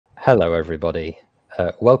Hello, everybody.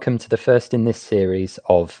 Welcome to the first in this series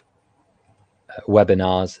of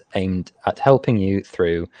webinars aimed at helping you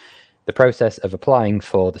through the process of applying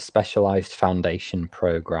for the Specialised Foundation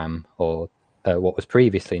Programme, or what was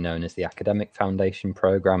previously known as the Academic Foundation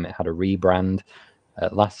Programme. It had a rebrand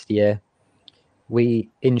last year.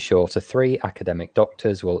 We, in short, are three academic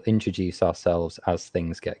doctors. We'll introduce ourselves as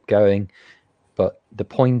things get going, but the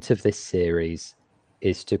point of this series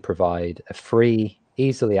is to provide a free,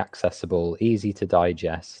 easily accessible, easy to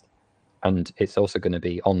digest, and it's also going to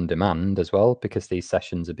be on demand as well because these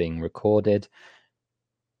sessions are being recorded.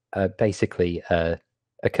 Basically, a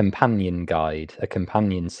companion guide, a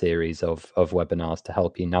companion series of webinars to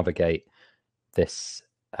help you navigate this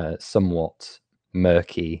somewhat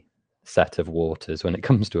murky set of waters when it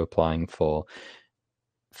comes to applying for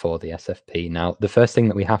the SFP. Now, the first thing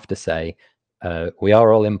that we have to say, we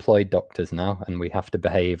are all employed doctors now, and we have to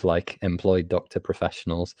behave like employed doctor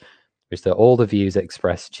professionals, is that all the views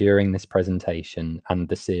expressed during this presentation and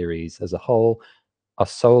the series as a whole are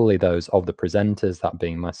solely those of the presenters, that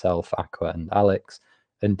being myself, Aqua, and Alex,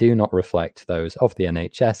 and do not reflect those of the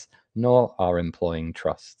NHS nor our employing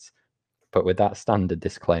trusts. But with that standard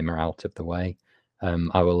disclaimer out of the way,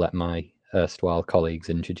 I will let my erstwhile colleagues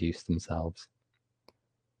introduce themselves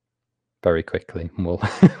very quickly, and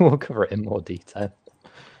we'll cover it in more detail.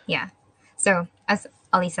 Yeah. So as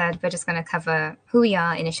Ollie said, we're just going to cover who we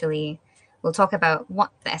are initially. We'll talk about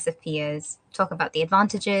what the SFP is, talk about the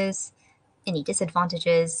advantages, any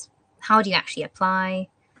disadvantages, how do you actually apply.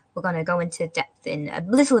 We're going to go into depth in a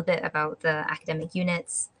little bit about the academic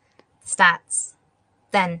units, stats,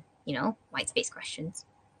 then, white space questions.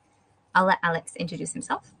 I'll let Alex introduce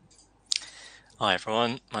himself. Hi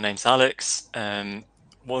everyone, my name's Alex.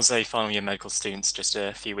 Was a final year medical student just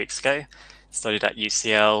a few weeks ago. Studied at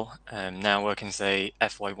UCL, now working as a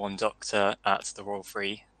FY1 doctor at the Royal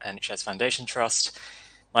Free NHS Foundation Trust.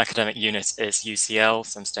 My academic unit is UCL,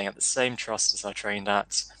 so I'm staying at the same trust as I trained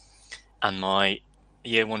at. And my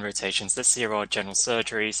year 1 rotations this year are general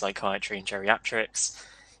surgery, psychiatry and geriatrics.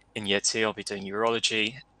 In year 2, I'll be doing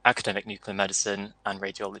urology, academic nuclear medicine and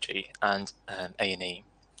radiology, and A&E.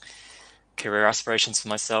 Career aspirations for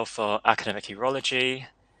myself are academic urology.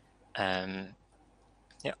 Yeah.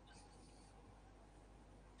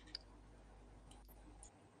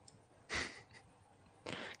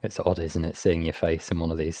 It's odd, isn't it, seeing your face in one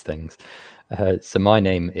of these things? So my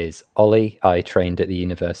name is Ollie. I trained at the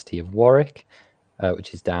University of Warwick,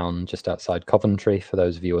 which is down just outside Coventry. For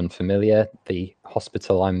those of you unfamiliar, the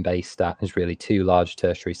hospital I'm based at is really two large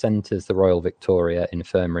tertiary centres, the Royal Victoria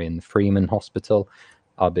Infirmary and the Freeman Hospital,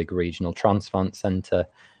 our big regional transplant centre.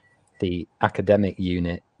 The academic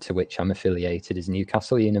unit to which I'm affiliated is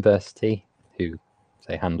Newcastle University, who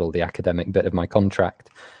they handle the academic bit of my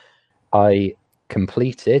contract. I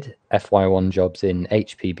completed FY1 jobs in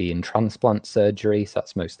HPB and transplant surgery, so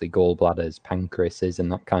that's mostly gallbladders, pancreases,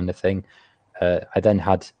 and that kind of thing. I then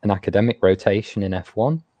had an academic rotation in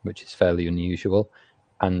F1, which is fairly unusual,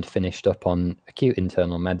 and finished up on acute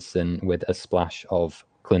internal medicine with a splash of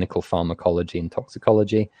clinical pharmacology and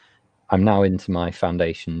toxicology. I'm now into my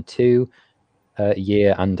Foundation 2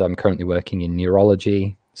 year, and I'm currently working in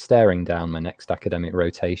neurology, staring down my next academic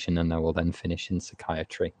rotation, and I will then finish in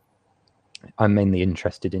psychiatry. I'm mainly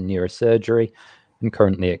interested in neurosurgery and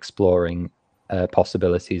currently exploring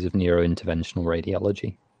possibilities of neurointerventional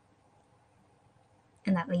radiology.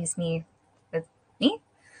 And that leaves me with me.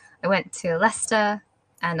 I went to Leicester,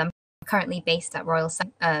 and I'm currently based at Royal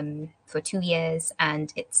for 2 years,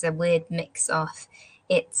 and it's a weird mix of,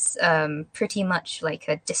 it's pretty much like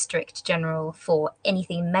a district general for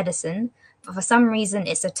anything medicine, but for some reason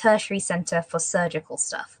it's a tertiary centre for surgical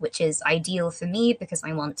stuff, which is ideal for me because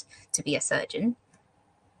I want to be a surgeon.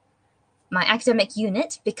 My academic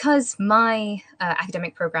unit, because my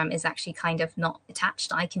academic programme is actually kind of not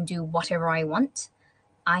attached, I can do whatever I want.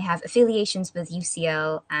 I have affiliations with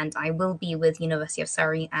UCL and I will be with University of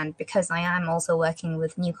Surrey, and because I am also working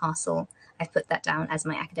with Newcastle, I've put that down as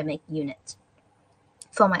my academic unit.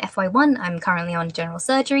 For my FY1, I'm currently on general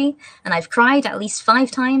surgery, and I've cried at least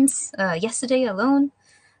 5 times yesterday alone.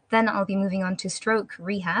 Then I'll be moving on to stroke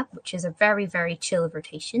rehab, which is a very, very chill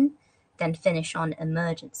rotation, then finish on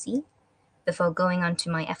emergency, before going on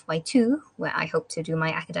to my FY2, where I hope to do my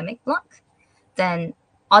academic block. Then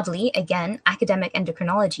oddly, again, academic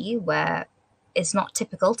endocrinology, where it's not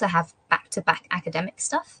typical to have back-to-back academic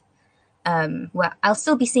stuff, where I'll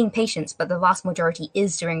still be seeing patients, but the vast majority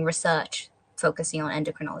is doing research focusing on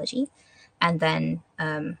endocrinology. And then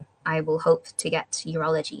I will hope to get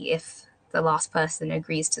urology if the last person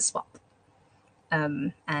agrees to swap.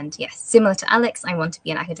 And yes, similar to Alex, I want to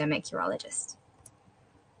be an academic urologist.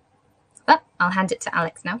 I'll hand it to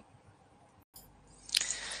Alex now.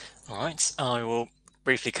 All right, I will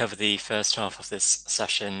briefly cover the first half of this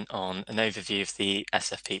session on an overview of the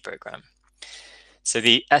SFP program. So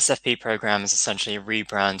the SFP program is essentially a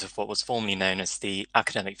rebrand of what was formerly known as the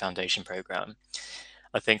Academic Foundation Program.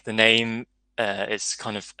 I think the name is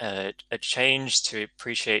kind of a change to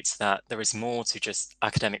appreciate that there is more to just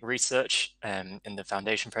academic research in the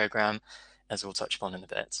foundation program, as we'll touch upon in a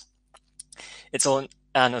bit. It's an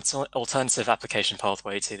alternative application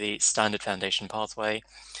pathway to the standard foundation pathway,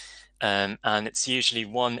 and it's usually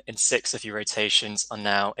 1 in 6 of your rotations are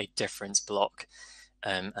now a difference block.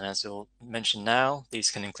 And as we'll mention now,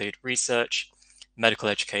 these can include research, medical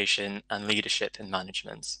education, and leadership in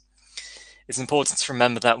management. It's important to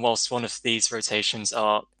remember that whilst one of these rotations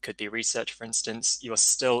could be research, for instance, you are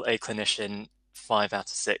still a clinician 5 out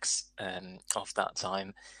of 6 of that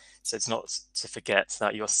time. So it's not to forget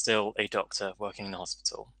that you're still a doctor working in a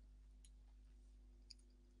hospital.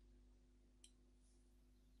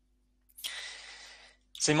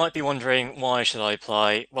 So you might be wondering, why should I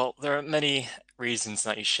apply? Well, there are many reasons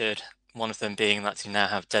that you should. One of them being that you now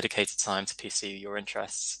have dedicated time to pursue your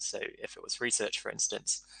interests. So if it was research, for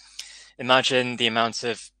instance, imagine the amount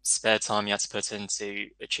of spare time you had to put in to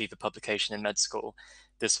achieve a publication in med school.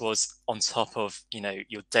 This was on top of,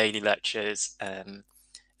 your daily lectures,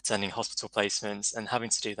 attending hospital placements, and having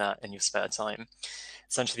to do that in your spare time.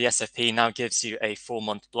 Essentially, the SFP now gives you a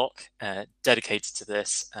 4-month block dedicated to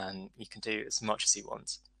this, and you can do as much as you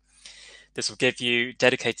want. This will give you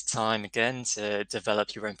dedicated time again to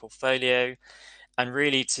develop your own portfolio and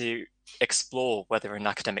really to explore whether an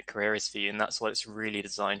academic career is for you, and that's what it's really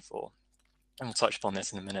designed for. And we'll touch upon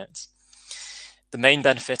this in a minute. The main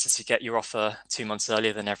benefit is you get your offer 2 months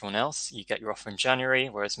earlier than everyone else. You get your offer in January,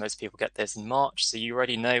 whereas most people get theirs in March, so you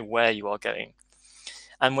already know where you are going.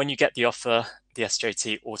 And when you get the offer, the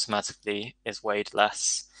SJT automatically is weighed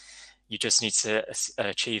less. You just need to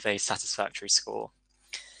achieve a satisfactory score.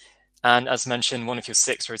 And as mentioned, one of your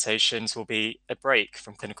 6 rotations will be a break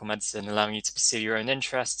from clinical medicine, allowing you to pursue your own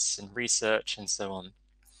interests and research and so on.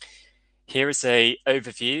 Here is an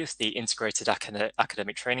overview of the integrated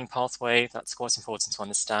academic training pathway. That's quite important to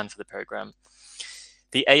understand for the program.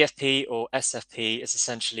 The AFP or SFP is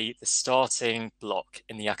essentially the starting block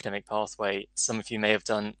in the academic pathway. Some of you may have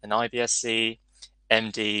done an IBSc,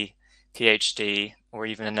 MD, PhD, or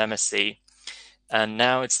even an MSc. And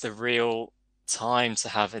now it's the real time to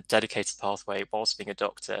have a dedicated pathway whilst being a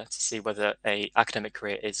doctor to see whether an academic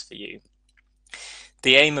career is for you.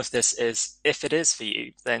 The aim of this is, if it is for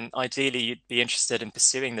you, then ideally you'd be interested in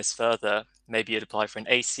pursuing this further. Maybe you'd apply for an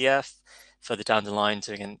ACF, further down the line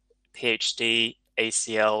doing a PhD,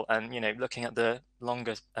 ACL, and looking at the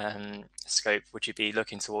longer scope, would you be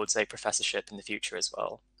looking towards a professorship in the future as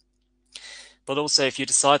well? But also, if you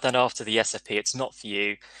decide that after the SFP it's not for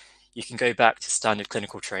you, you can go back to standard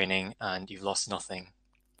clinical training and you've lost nothing.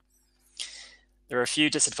 There are a few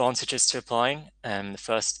disadvantages to applying. The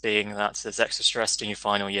first being that there's extra stress during your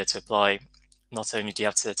final year to apply. Not only do you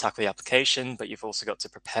have to tackle the application, but you've also got to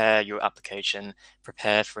prepare your application,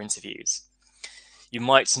 prepare for interviews. You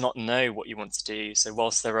might not know what you want to do. So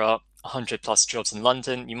whilst there are 100+ jobs in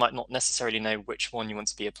London, you might not necessarily know which one you want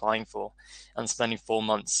to be applying for, and spending 4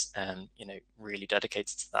 months, really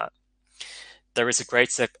dedicated to that. There is a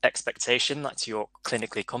greater expectation that you're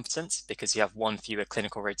clinically competent because you have 1 fewer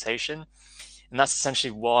clinical rotation. And that's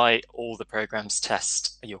essentially why all the programs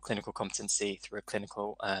test your clinical competency through a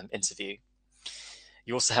clinical interview.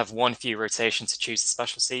 You also have 1 fewer rotation to choose a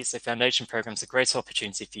specialty. So foundation programs are a great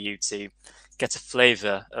opportunity for you to get a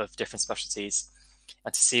flavor of different specialties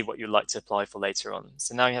and to see what you'd like to apply for later on.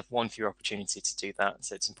 So now you have 1 fewer opportunity to do that.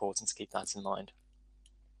 So it's important to keep that in mind.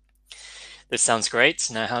 This sounds great.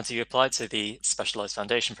 Now, how do you apply to the Specialised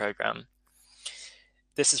Foundation program?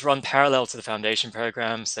 This is run parallel to the foundation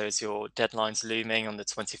program. So as your deadline's looming on the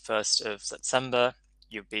 21st of September,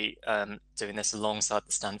 you'll be doing this alongside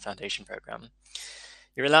the standard foundation program.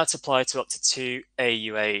 You're allowed to apply to up to 2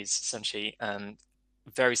 AUAs, essentially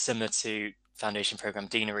very similar to foundation program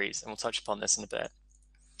deaneries, and we'll touch upon this in a bit.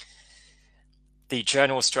 The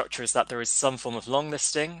general structure is that there is some form of long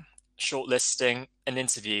listing, short listing, an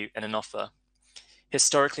interview, and an offer.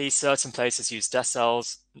 Historically, certain places use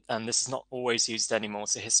deciles, and this is not always used anymore.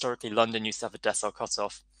 So historically, London used to have a decile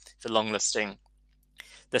cutoff for long listing.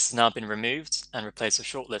 This has now been removed and replaced with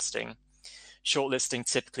short listing. Short listing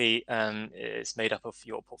typically is made up of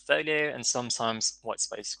your portfolio and sometimes white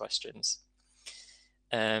space questions.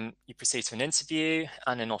 You proceed to an interview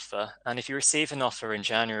and an offer. And if you receive an offer in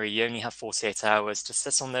January, you only have 48 hours to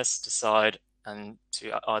sit on this, decide, and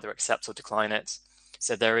to either accept or decline it.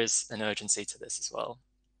 So there is an urgency to this as well.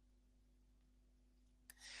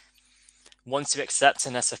 Once you accept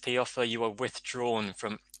an SFP offer, you are withdrawn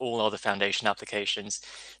from all other foundation applications.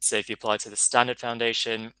 So if you apply to the standard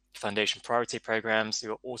foundation priority programs,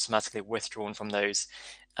 you are automatically withdrawn from those,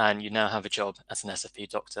 and you now have a job as an SFP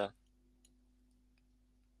doctor.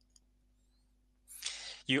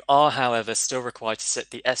 You are, however, still required to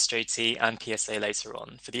sit the SJT and PSA later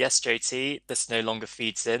on. For the SJT, this no longer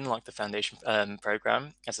feeds in like the foundation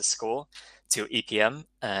program as a score to your EPM,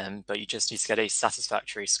 but you just need to get a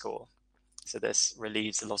satisfactory score. So this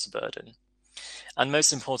relieves the loss of burden. And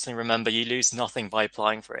most importantly, remember, you lose nothing by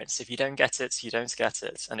applying for it. So if you don't get it, you don't get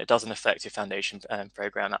it, and it doesn't affect your foundation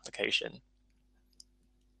program application.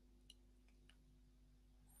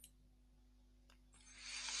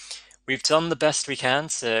 We've done the best we can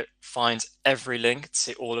to find every link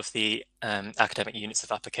to all of the academic units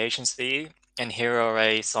of applications for you. And here are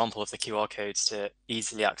a sample of the QR codes to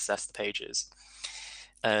easily access the pages.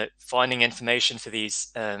 Finding information for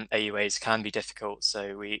these AUAs can be difficult,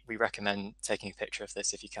 so we recommend taking a picture of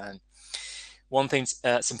this if you can. One thing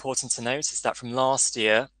that's important to note is that from last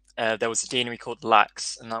year, there was a deanery called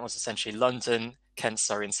LAX, and that was essentially London, Kent,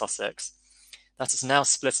 Surrey, and Sussex. That is now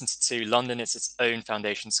split into two. London is its own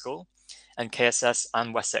foundation school, and KSS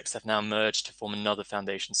and Wessex have now merged to form another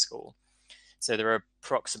foundation school. So there are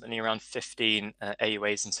approximately around 15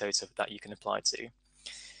 AUAs in total that you can apply to.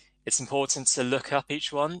 It's important to look up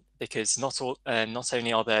each one because not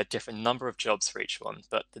only are there a different number of jobs for each one,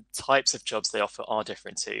 but the types of jobs they offer are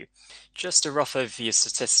different too. Just a rough overview of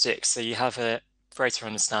statistics, so you have a greater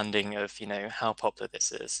understanding of how popular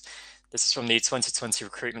this is. This is from the 2020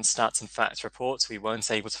 Recruitment Stats and Facts report. We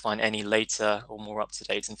weren't able to find any later or more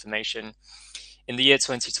up-to-date information. In the year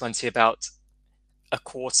 2020, about a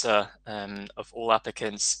quarter of all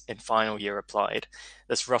applicants in final year applied.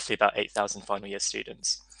 That's roughly about 8,000 final year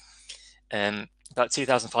students. About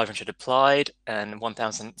 2,500 applied and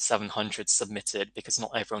 1,700 submitted because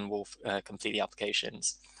not everyone will complete the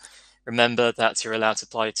applications. Remember that you're allowed to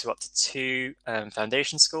apply to up to 2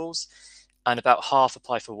 foundation schools, and about half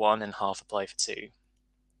apply for 1 and half apply for 2.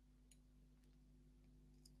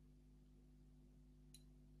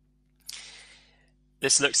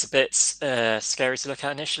 This looks a bit scary to look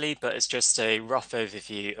at initially, but it's just a rough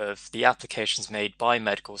overview of the applications made by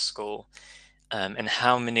medical school and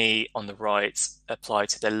how many on the right apply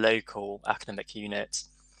to their local academic unit.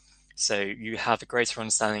 So you have a greater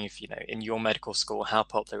understanding of, in your medical school, how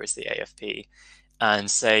popular is the AFP. And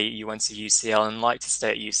say you went to UCL and like to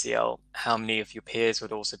stay at UCL, how many of your peers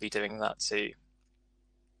would also be doing that too?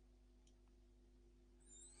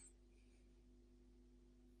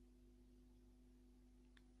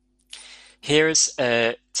 Here is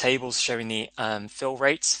tables showing the fill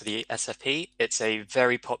rates for the SFP. It's a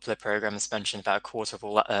very popular program, as mentioned, about a quarter of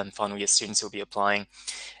all final year students will be applying.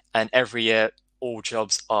 And every year, all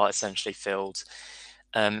jobs are essentially filled.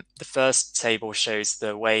 The first table shows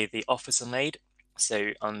the way the offers are made.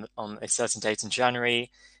 So on a certain date in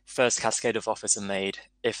January, first cascade of offers are made.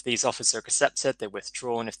 If these offers are accepted, they're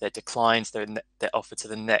withdrawn. If they're declined, they're offered to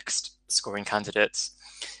the next scoring candidates.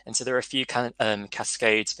 And so there are a few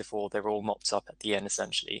cascades before they're all mopped up at the end,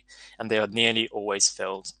 essentially, and they are nearly always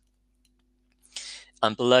filled.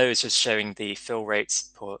 And below is just showing the fill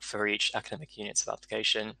rates for each academic unit of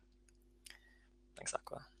application. Thanks,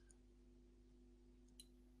 Aqua.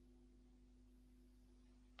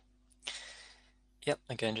 Yep,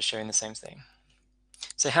 again, just showing the same thing.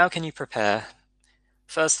 So how can you prepare?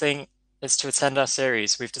 First thing is to attend our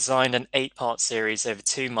series. We've designed an 8-part series over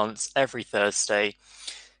 2 months, every Thursday,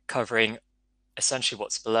 covering essentially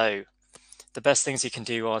what's below. The best things you can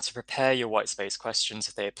do are to prepare your white space questions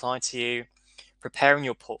if they apply to you, preparing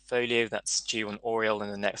your portfolio that's due on Oriel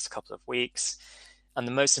in the next couple of weeks, and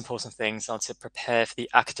the most important things are to prepare for the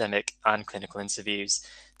academic and clinical interviews.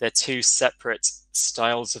 They're 2 separate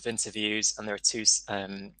styles of interviews, and there are 2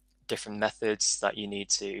 different methods that you need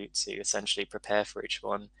to essentially prepare for each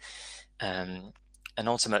one. And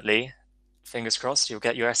ultimately, fingers crossed, you'll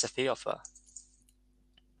get your SFP offer.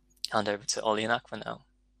 Hand over to Ollie and Aqua now.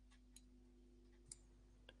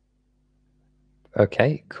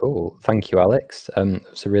 Okay, cool. Thank you, Alex. It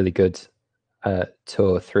was a really good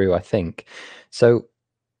tour through, I think. So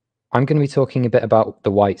I'm going to be talking a bit about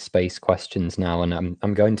the white space questions now, and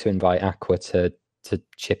I'm going to invite Aqua to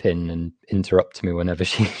chip in and interrupt me whenever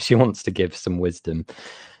she wants to give some wisdom.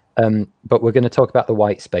 But we're going to talk about the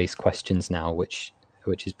white space questions now, which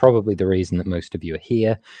is probably the reason that most of you are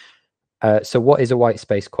here. So what is a white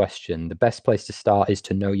space question? The best place to start is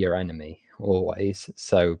to know your enemy, always.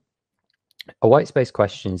 So a white space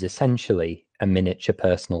question is essentially a miniature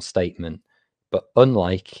personal statement, but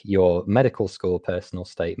unlike your medical school personal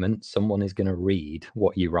statement, someone is going to read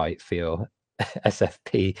what you write for your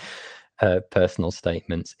SFP personal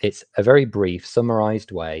statements. It's a very brief,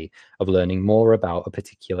 summarized way of learning more about a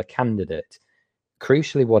particular candidate.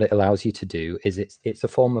 Crucially, what it allows you to do is it's a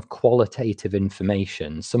form of qualitative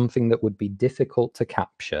information, something that would be difficult to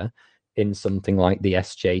capture in something like the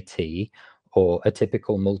SJT or a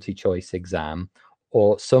typical multi-choice exam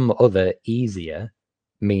or some other easier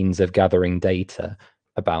means of gathering data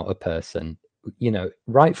about a person. You know,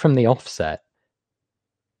 right from the offset,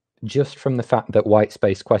 just from the fact that white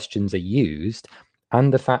space questions are used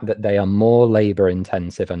and the fact that they are more labor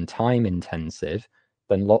intensive and time intensive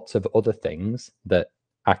than lots of other things that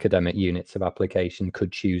academic units of application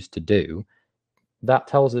could choose to do, that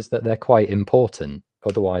tells us that they're quite important.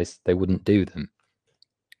 Otherwise, they wouldn't do them.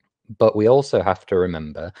 But we also have to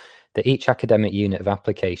remember that each academic unit of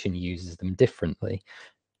application uses them differently.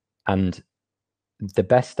 And the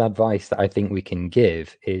best advice that I think we can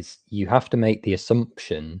give is you have to make the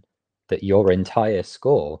assumption that your entire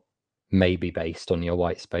score may be based on your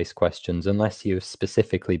white space questions, unless you've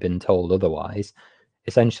specifically been told otherwise.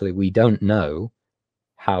 Essentially, we don't know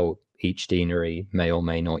how each deanery may or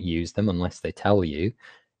may not use them unless they tell you.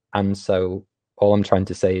 And so all I'm trying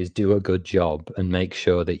to say is do a good job and make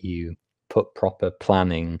sure that you put proper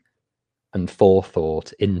planning and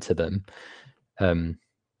forethought into them.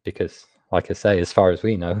 Because, like I say, as far as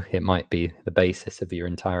we know, it might be the basis of your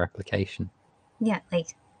entire application. Yeah,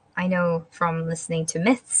 like I know from listening to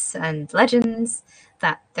myths and legends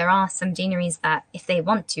that there are some deaneries that, if they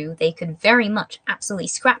want to, they could very much absolutely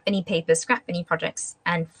scrap any papers, scrap any projects,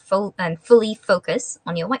 and fully focus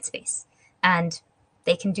on your white space. And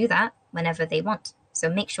they can do that whenever they want. So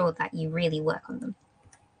make sure that you really work on them.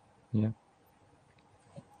 Yeah.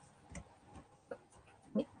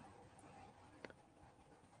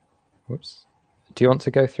 Whoops. Do you want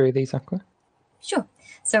to go through these, Aqua? Sure.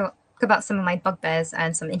 So about some of my bugbears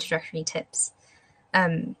and some introductory tips.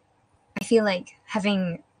 I feel like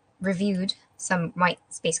having reviewed some white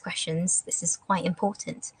space questions, this is quite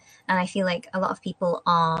important. And I feel like a lot of people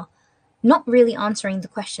are not really answering the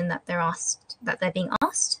question that they're being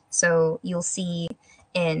asked. So you'll see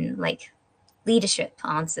in like leadership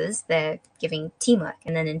answers, they're giving teamwork,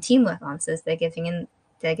 and then in teamwork answers, they're giving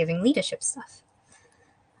leadership stuff.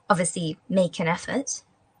 Obviously, make an effort,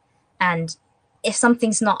 and if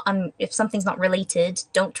something's not related,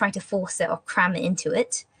 don't try to force it or cram it into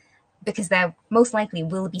it, because there most likely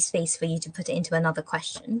will be space for you to put it into another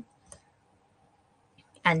question.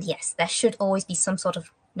 And yes, there should always be some sort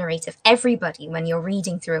of narrative. Everybody, when you're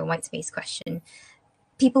reading through a white space question,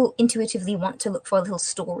 people intuitively want to look for a little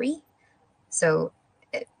story. So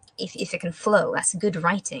if it can flow, that's good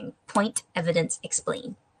writing. Point, evidence,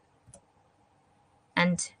 explain.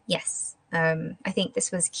 And yes, I think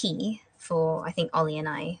this was key for, I think, Ollie and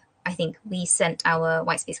I. I think we sent our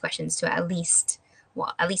white space questions to at least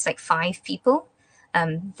like 5 people.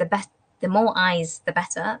 The more eyes, the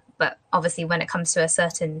better. But obviously, when it comes to a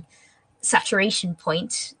certain saturation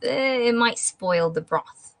point, it might spoil the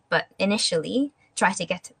broth. But initially, try to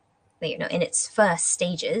get, in its first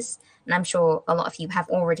stages, and I'm sure a lot of you have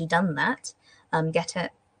already done that, get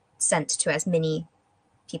it sent to as many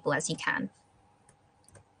people as you can.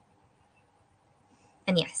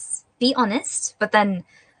 And yes, be honest, but then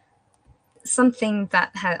something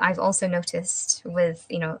that I've also noticed with,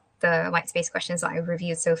 the white space questions that I've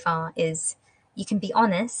reviewed so far is you can be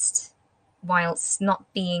honest whilst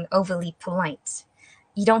not being overly polite.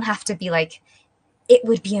 You don't have to be like, it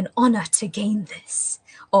would be an honor to gain this,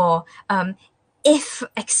 or if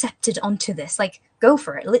accepted onto this, like go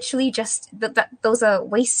for it. Literally just those are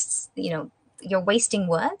wastes, you're wasting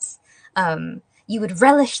words. You would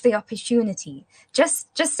relish the opportunity.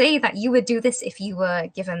 Just say that you would do this if you were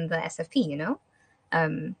given the SFP,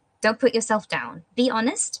 Don't put yourself down. Be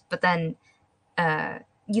honest, but then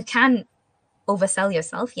you can oversell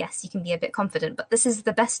yourself. Yes, you can be a bit confident, but this is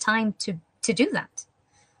the best time to do that.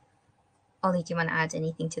 Ollie, do you want to add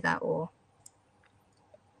anything to that, or?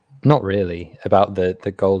 Not really. About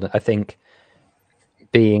the golden, I think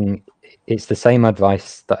it's the same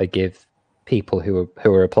advice that I give people who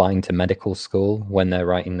are applying to medical school when they're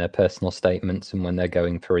writing their personal statements and when they're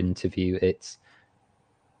going for interview. It's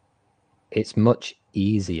much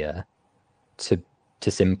easier to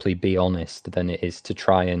simply be honest than it is to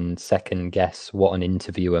try and second guess what an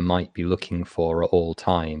interviewer might be looking for at all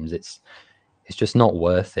times. It's just not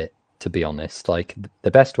worth it, to be honest. Like,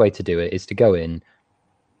 the best way to do it is to go in,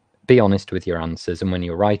 be honest with your answers, and when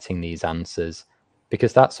you're writing these answers,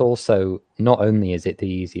 because that's also, not only is it the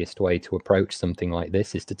easiest way to approach something like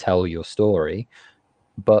this is to tell your story,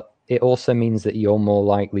 but it also means that you're more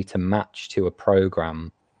likely to match to a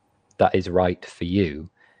program that is right for you.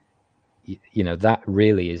 you know, that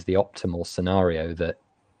really is the optimal scenario, that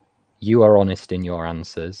you are honest in your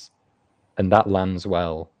answers and that lands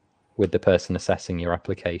well with the person assessing your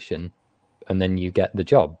application, and then you get the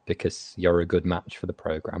job because you're a good match for the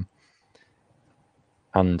program.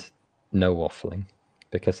 And no waffling,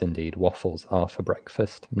 because indeed waffles are for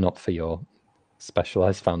breakfast, not for your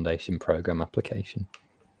specialized foundation program application.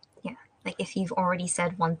 Yeah, like if you've already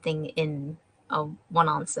said one thing in one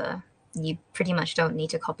answer, you pretty much don't need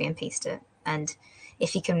to copy and paste it. And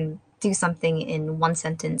if you can do something in one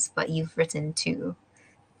sentence but you've written two,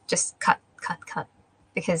 just cut.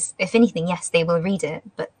 Because if anything, yes, they will read it,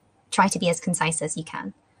 but try to be as concise as you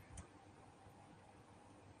can.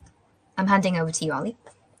 I'm handing over to you, Ollie.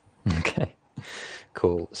 Okay,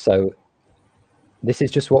 cool. So this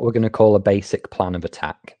is just what we're going to call a basic plan of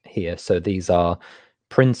attack here. So these are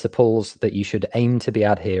principles that you should aim to be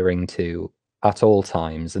adhering to at all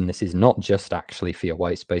times. And this is not just actually for your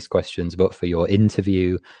white space questions, but for your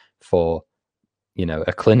interview, for, you know,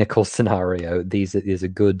 a clinical scenario. These are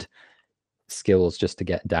good skills just to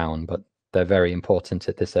get down, but they're very important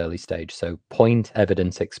at this early stage. So point,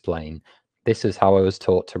 evidence, explain. This is how I was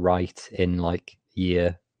taught to write in like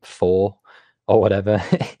year 4 or whatever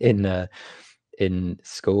in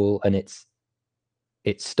school, and it's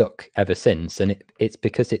stuck ever since. And it's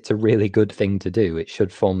because it's a really good thing to do. It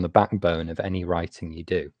should form the backbone of any writing you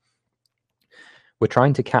do. We're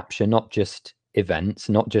trying to capture not just events,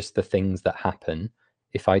 not just the things that happen.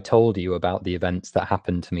 If I told you about the events that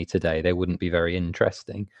happened to me today, they wouldn't be very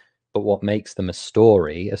interesting. But what makes them a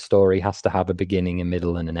story has to have a beginning, a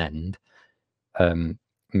middle, and an end.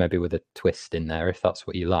 Maybe with a twist in there, if that's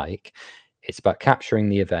what you like. It's about capturing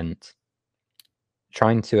the event,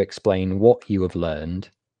 trying to explain what you have learned,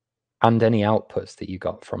 and any outputs that you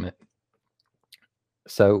got from it.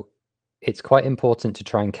 So it's quite important to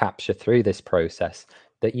try and capture through this process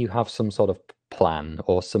that you have some sort of plan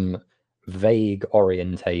or some vague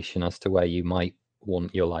orientation as to where you might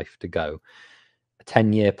want your life to go. A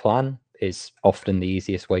 10-year plan is often the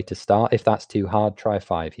easiest way to start. If that's too hard, try a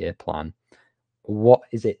 5-year plan. What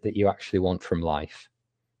is it that you actually want from life?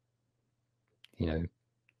 You know,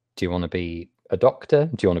 do you want to be a doctor?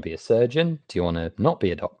 Do you want to be a surgeon? Do you want to not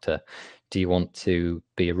be a doctor? Do you want to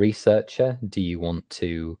be a researcher? Do you want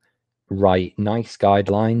to write nice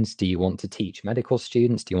guidelines? Do you want to teach medical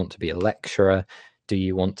students? Do you want to be a lecturer? Do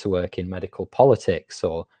you want to work in medical politics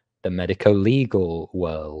or the medico-legal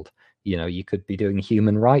world? You know, you could be doing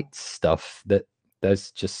human rights stuff. That there's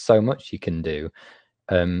just so much you can do.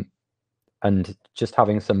 And just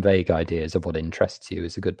having some vague ideas of what interests you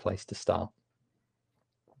is a good place to start.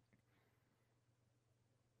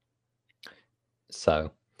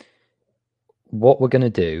 So what we're going to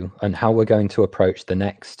do and how we're going to approach the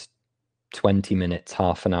next 20 minutes,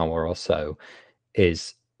 half an hour or so,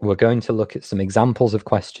 is we're going to look at some examples of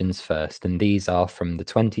questions first. And these are from the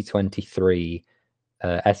 2023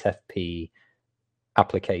 SFP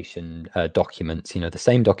application documents, you know, the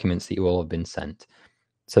same documents that you all have been sent.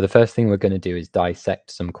 So the first thing we're going to do is dissect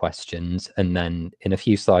some questions. And then in a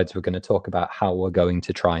few slides, we're going to talk about how we're going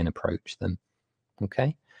to try and approach them.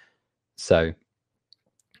 Okay. So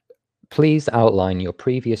please outline your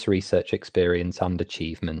previous research experience and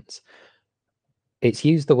achievements. It's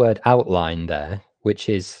used the word outline there, which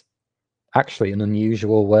is actually an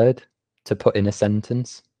unusual word to put in a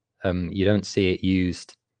sentence. You don't see it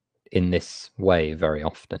used in this way very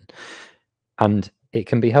often. And it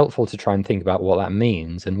can be helpful to try and think about what that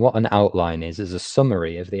means. And what an outline is a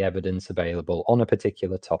summary of the evidence available on a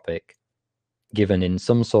particular topic, given in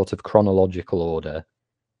some sort of chronological order,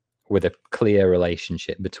 with a clear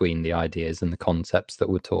relationship between the ideas and the concepts that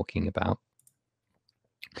we're talking about.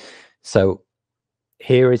 So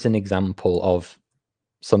here is an example of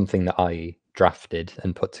something that I drafted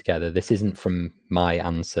and put together. This isn't from my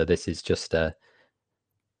answer. This is just a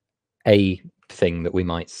thing that we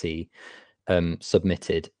might see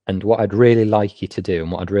submitted. And what I'd really like you to do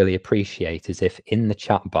and what I'd really appreciate is if in the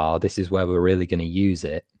chat bar, this is where we're really going to use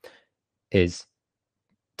it, is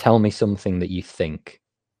tell me something that you think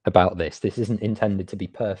about this. This isn't intended to be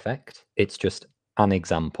perfect. It's just an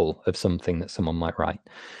example of something that someone might write.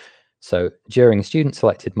 So during a student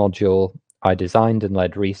selected module, I designed and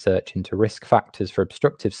led research into risk factors for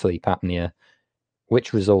obstructive sleep apnea,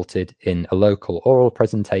 which resulted in a local oral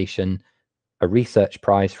presentation, a research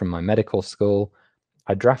prize from my medical school.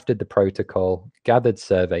 I drafted the protocol, gathered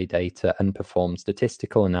survey data, and performed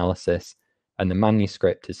statistical analysis, and the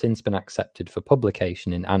manuscript has since been accepted for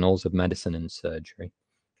publication in Annals of Medicine and Surgery.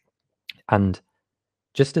 And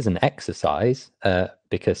just as an exercise,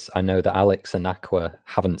 because I know that Alex and Aqua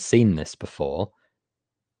haven't seen this before,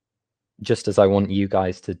 just as I want you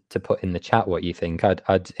guys to put in the chat what you think,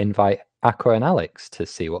 I'd invite Aqua and Alex to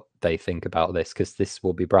see what they think about this, because this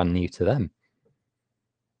will be brand new to them.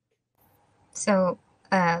 So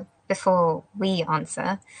before we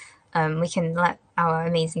answer, we can let our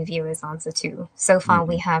amazing viewers answer too. So far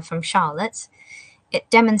we have from Charlotte, it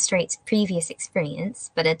demonstrates previous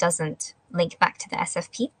experience, but it doesn't link back to the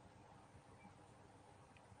SFP.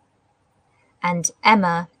 And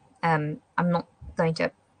Emma, I'm not going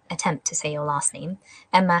to attempt to say your last name.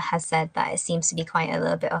 Emma has said that it seems to be quite a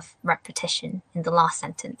little bit of repetition in the last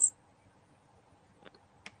sentence.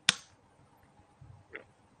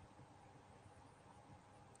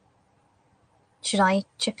 Should I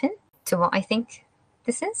chip in to what I think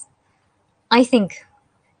this is? I think,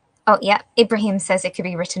 oh yeah, Ibrahim says it could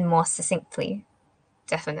be written more succinctly,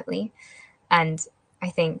 definitely. And I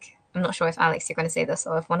think, I'm not sure if Alex, you're going to say this,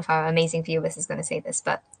 or if one of our amazing viewers is going to say this,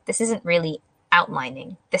 but this isn't really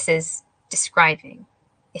outlining. This is describing,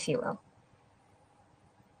 if you will.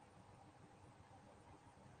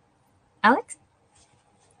 Alex?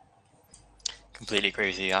 Completely agree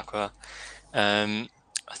with you, Aqua.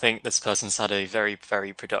 I think this person's had a very,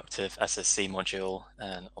 very productive SSC module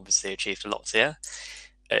and obviously achieved a lot here.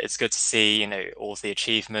 It's good to see, you know, all the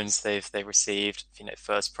achievements they've received, you know,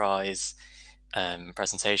 first prize,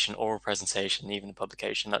 presentation, oral presentation, even a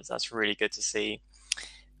publication. That's really good to see.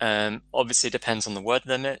 Obviously it depends on the word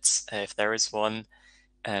limit, if there is one,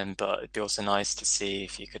 but it'd be also nice to see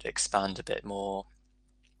if you could expand a bit more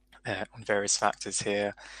on various factors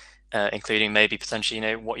here, including maybe potentially, you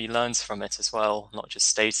know, what you learned from it as well, not just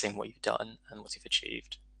stating what you've done and what you've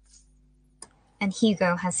achieved. And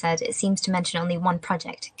Hugo has said it seems to mention only one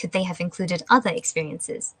project. Could they have included other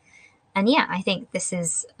experiences? And yeah, I think this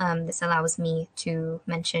is this allows me to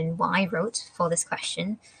mention what I wrote for this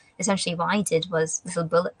question. Essentially what I did was little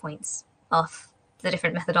bullet points of the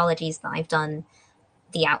different methodologies that I've done,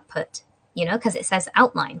 the output, you know, because it says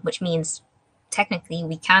outline, which means technically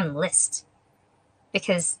we can list,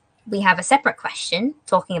 because we have a separate question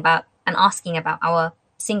talking about and asking about our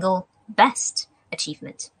single best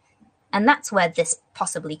achievement. And that's where this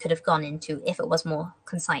possibly could have gone into if it was more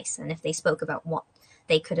concise and if they spoke about what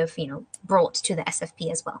they could have, you know, brought to the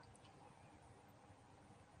SFP as well.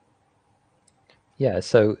 Yeah,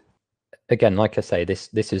 so again, like I say, this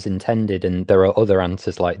is intended, and there are other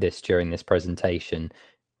answers like this during this presentation.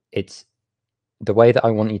 It's the way that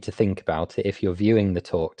I want you to think about it, if you're viewing the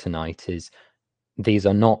talk tonight, is these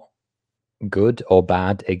are not good or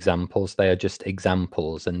bad examples, they are just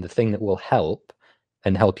examples. And the thing that will help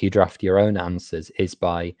you draft your own answers is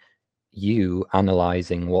by you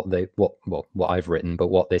analyzing what I've written, but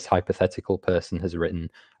what this hypothetical person has written,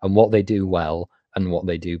 and what they do well and what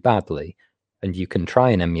they do badly. And you can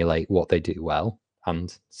try and emulate what they do well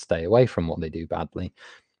and stay away from what they do badly.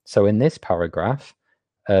 So in this paragraph,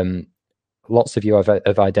 lots of you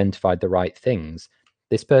have identified the right things.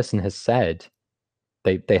 This person has said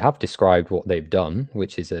they have described what they've done,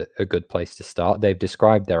 which is a good place to start. They've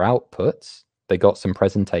described their outputs. They got some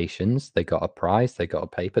presentations. They got a prize. They got a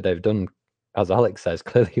paper. They've done, as Alex says,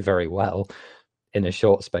 clearly very well in a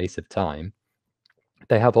short space of time.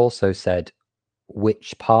 They have also said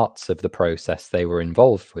which parts of the process they were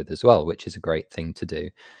involved with as well, which is a great thing to do.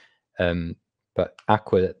 But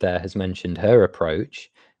Aqua there has mentioned her approach,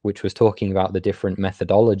 which was talking about the different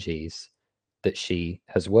methodologies that she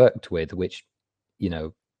has worked with, which, you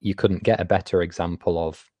know, you couldn't get a better example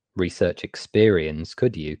of research experience,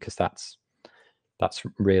 could you? Because that's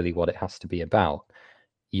really what it has to be about.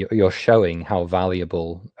 You're showing how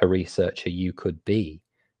valuable a researcher you could be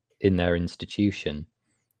in their institution.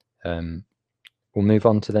 We'll move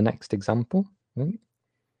on to the next example.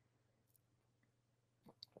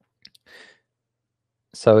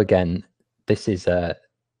 So again, this is a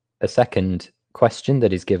second question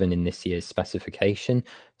that is given in this year's specification.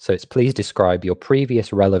 So it's please describe your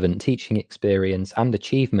previous relevant teaching experience and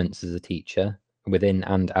achievements as a teacher within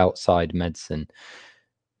and outside medicine.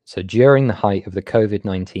 So during the height of the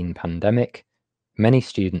COVID-19 pandemic, many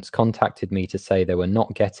students contacted me to say they were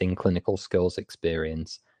not getting clinical skills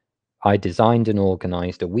experience. I designed and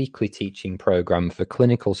organized a weekly teaching program for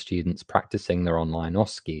clinical students practicing their online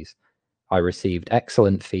OSCEs. I received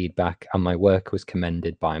excellent feedback and my work was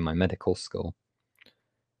commended by my medical school.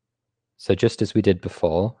 So just as we did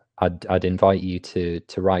before, I'd invite you to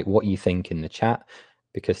write what you think in the chat,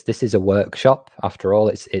 because this is a workshop. After all,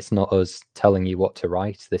 it's not us telling you what to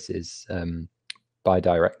write. This is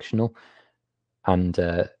bi-directional. And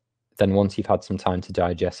then once you've had some time to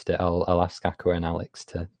digest it, I'll ask Aqua and Alex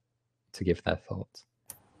to give their thoughts.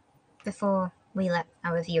 Before we let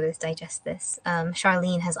our viewers digest this.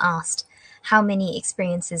 Charlene has asked, how many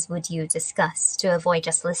experiences would you discuss to avoid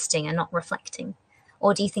just listing and not reflecting?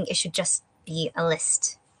 Or do you think it should just be a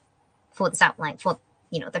list for this outline, for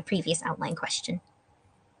the previous outline question?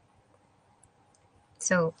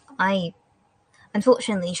 So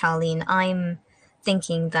unfortunately, Charlene, I'm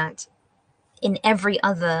thinking that in every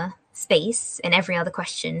other space, in every other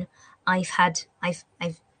question, I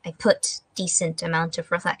put decent amount of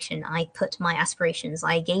reflection. I put my aspirations.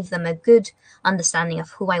 I gave them a good understanding of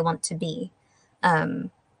who I want to be,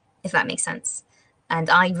 if that makes sense. And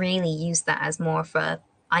I really use that as more for,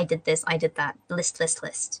 I did this, I did that,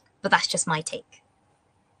 list. But that's just my take.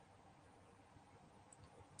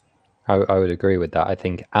 I would agree with that. I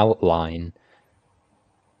think outline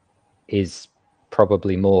is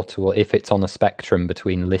probably more to, if it's on a spectrum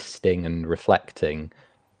between listing and reflecting,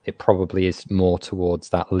 it probably is more towards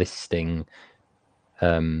that listing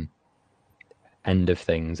end of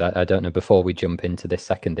things. I don't know, before we jump into this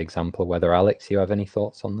second example, whether Alex, you have any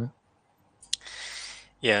thoughts on that?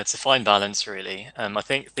 Yeah, it's a fine balance, really. I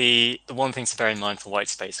think the one thing to bear in mind for white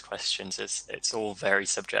space questions is it's all very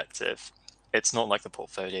subjective. It's not like the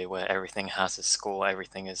portfolio where everything has a score,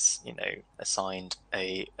 everything is, assigned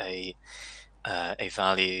a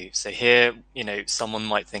value. So here, someone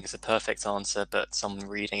might think it's a perfect answer, but someone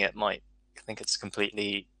reading it might think it's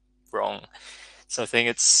completely wrong. So I think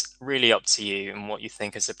it's really up to you and what you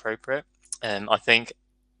think is appropriate. I think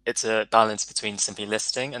it's a balance between simply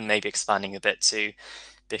listing and maybe expanding a bit too,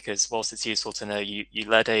 because whilst it's useful to know you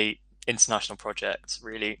led a international project,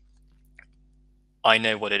 really, I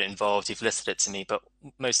know what it involved, you've listed it to me, but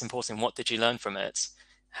most importantly, what did you learn from it?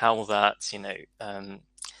 How will that,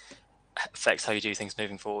 affect how you do things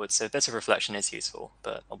moving forward? So a bit of reflection is useful,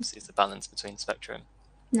 but obviously it's a balance between spectrum.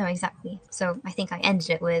 No, exactly. So I think I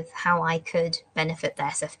ended it with how I could benefit the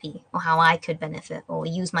SFP, or how I could benefit or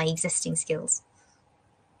use my existing skills.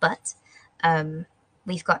 But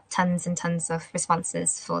we've got tons and tons of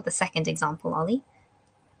responses for the second example, Ollie.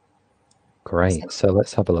 Great. So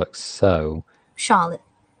let's have a look. So Charlotte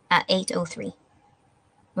at 8:03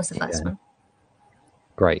 was the first one.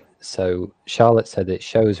 Great. So Charlotte said it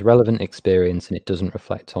shows relevant experience and it doesn't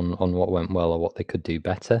reflect on what went well or what they could do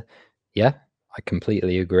better. Yeah, I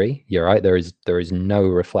completely agree. You're right. There is no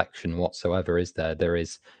reflection whatsoever, is there? There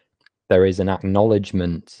is an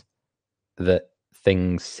acknowledgement that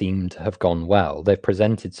things seem to have gone well. They've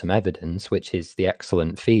presented some evidence, which is the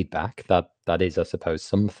excellent feedback. That is, I suppose,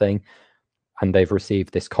 something. And they've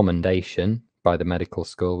received this commendation by the medical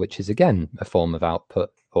school, which is again a form of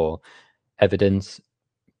output or evidence,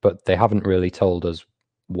 but they haven't really told us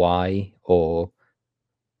why or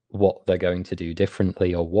what they're going to do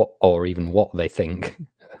differently or even what they think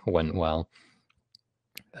went well.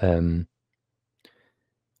 What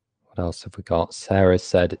else have we got? Sarah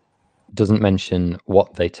said, doesn't mention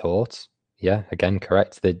what they taught. Yeah, again,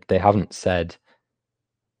 correct. They haven't said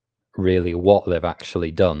really what they've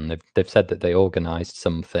actually done. They've said that they organized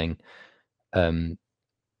something, but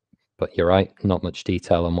you're right, not much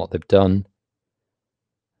detail on what they've done.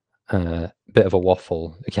 Bit of a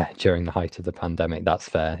waffle, yeah, during the height of the pandemic. That's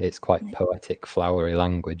fair. It's quite poetic, flowery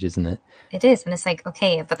language, isn't it? It is, and it's like,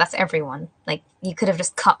 okay, but that's everyone. Like, you could have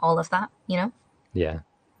just cut all of that, Yeah.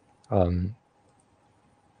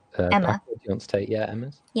 Emma. Do you want to take? Yeah,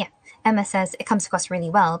 Emma's? Yeah. Emma says, it comes across really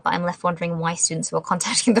well, but I'm left wondering why students were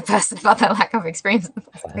contacting the person about their lack of experience in the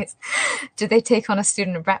first place. Did they take on a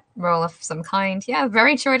student rep role of some kind? Yeah,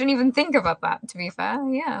 very true. I didn't even think about that, to be fair.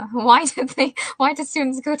 Yeah. Why did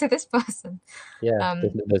students go to this person? Yeah,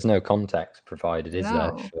 there's no context provided, is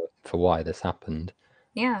there, for why this happened?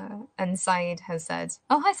 Yeah. And Said has said,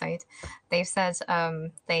 oh, hi, Said. They've said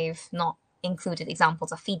they've not included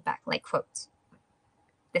examples of feedback, like quotes.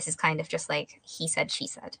 This is kind of just like he said, she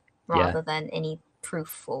said, rather than any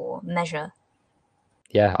proof or measure.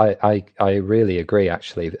 Yeah, I really agree,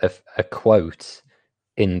 actually. A quote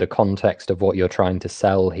in the context of what you're trying to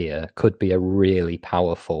sell here could be a really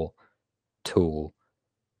powerful tool,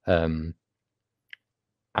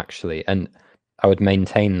 actually. And I would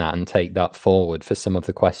maintain that and take that forward for some of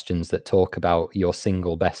the questions that talk about your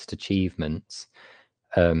single best achievements,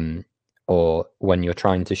 or when you're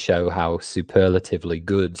trying to show how superlatively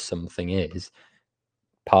good something is.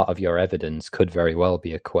 Part of your evidence could very well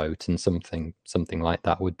be a quote, and something like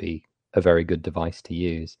that would be a very good device to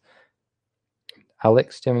use.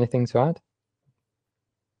 Alex, do you have anything to add?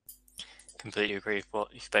 Completely agree with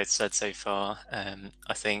what you've both said so far.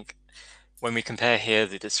 I think when we compare here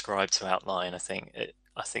the describe to outline, I think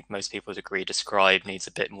most people would agree describe needs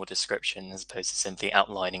a bit more description as opposed to simply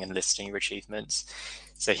outlining and listing your achievements.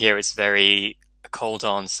 So here it's very a cold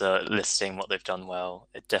answer listing what they've done well.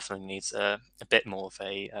 It definitely needs a bit more of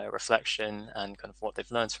a reflection and kind of what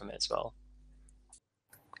they've learned from it as well.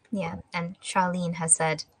 Yeah, and Charlene has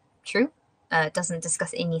said, true, doesn't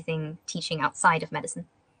discuss anything teaching outside of medicine.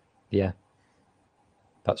 Yeah,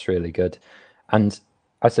 that's really good. And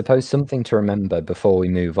I suppose something to remember before we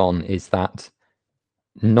move on is that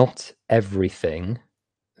not everything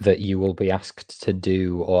that you will be asked to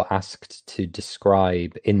do or asked to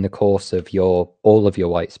describe in the course of all of your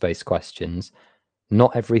white space questions,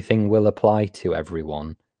 not everything will apply to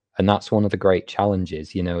everyone. And that's one of the great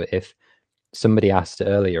challenges. You know, if somebody asked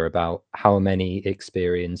earlier about how many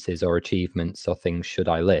experiences or achievements or things should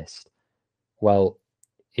I list, well,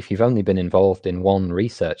 if you've only been involved in one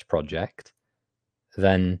research project,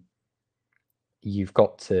 then you've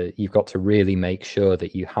got to really make sure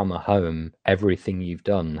that you hammer home everything you've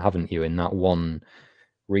done, haven't you, in that one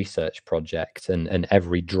research project, and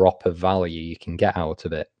every drop of value you can get out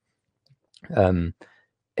of it.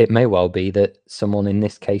 It may well be that someone in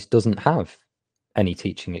this case doesn't have any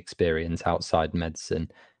teaching experience outside medicine.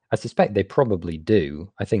 I suspect they probably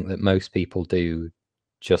do. I think that most people do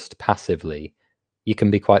just passively. You can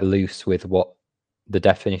be quite loose with what the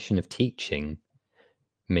definition of teaching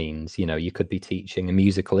means. You know, you could be teaching a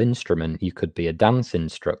musical instrument, you could be a dance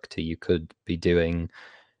instructor, you could be doing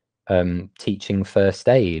teaching first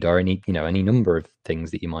aid, or any number of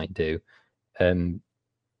things that you might do. Is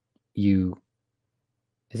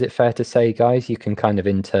it fair to say, guys, you can kind of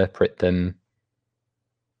interpret them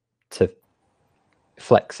to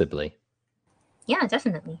flexibly? Yeah,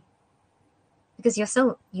 definitely. Because you're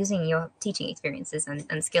still using your teaching experiences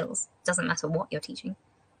and skills. Doesn't matter what you're teaching.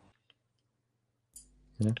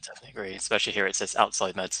 Yeah. I definitely agree. Especially here it says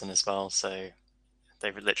outside medicine as well, so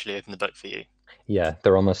they've literally opened the book for you. Yeah,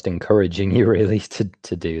 they're almost encouraging you really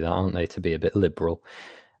to do that, aren't they? To be a bit liberal.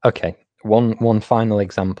 Okay, one final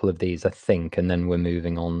example of these, I think, and then we're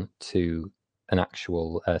moving on to an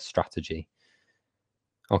actual strategy.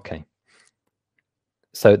 Okay.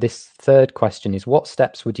 So this third question is, what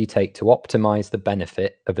steps would you take to optimize the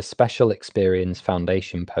benefit of a special experience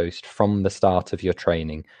foundation post from the start of your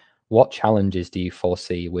training? What challenges do you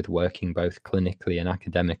foresee with working both clinically and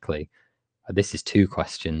academically? This is two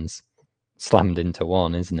questions slammed into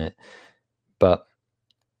one, isn't it? But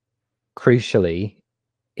crucially,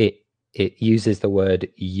 it uses the word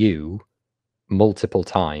you multiple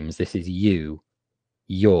times. This is you.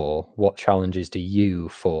 What challenges do you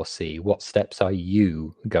foresee? What steps are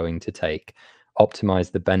you going to take?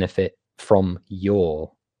 Optimize the benefit from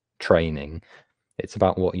your training. It's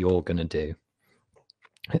about what you're going to do.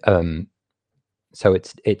 So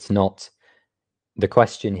it's not, the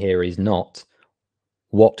question here is not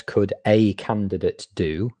what could a candidate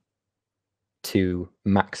do to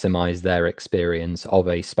maximize their experience of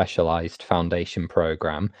a specialized foundation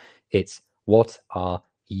program. It's what are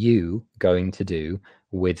you going to do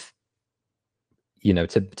with, to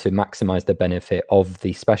maximize the benefit of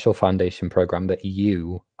the special foundation program that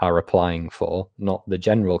you are applying for, not the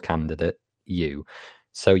general candidate, you.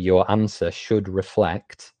 So your answer should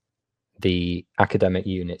reflect the academic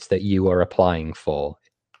units that you are applying for.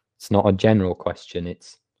 It's not a general question.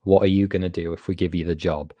 It's what are you going to do if we give you the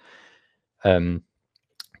job?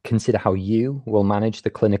 Consider how you will manage the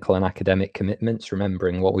clinical and academic commitments,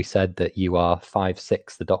 remembering what we said, that you are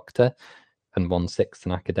 5/6 the doctor and 1/6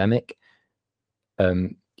 an academic.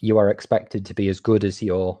 You are expected to be as good as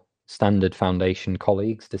your standard foundation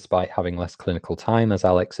colleagues, despite having less clinical time, as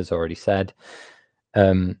Alex has already said.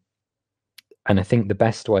 And I think the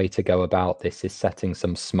best way to go about this is setting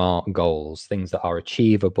some smart goals, things that are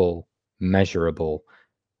achievable, measurable,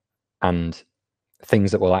 and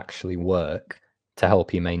things that will actually work to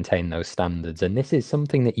help you maintain those standards. And this is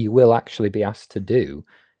something that you will actually be asked to do.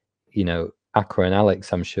 You know, Aqua and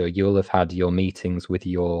Alex, I'm sure you'll have had your meetings with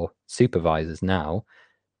your supervisors now,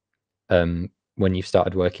 when you've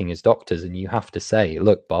started working as doctors, and you have to say,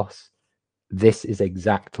 look, boss, this is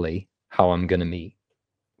exactly how I'm going to meet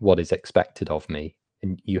what is expected of me.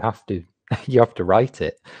 And you have to write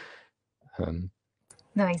it.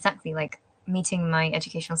 No, exactly. Like meeting my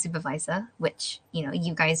educational supervisor, which,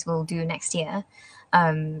 you guys will do next year.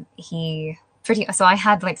 So I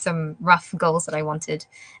had like some rough goals that I wanted,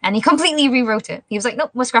 and he completely rewrote it. He was like, nope,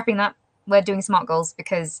 we're scrapping that. We're doing smart goals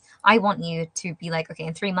because I want you to be like, okay,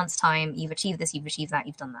 in 3 months' time, you've achieved this, you've achieved that,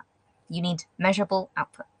 you've done that. You need measurable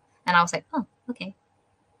output. And I was like, oh, okay.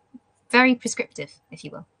 Very prescriptive, if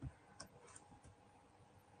you will.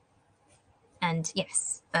 And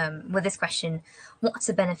yes, with this question, what's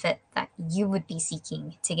a benefit that you would be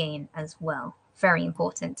seeking to gain as well? Very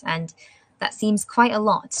important. And that seems quite a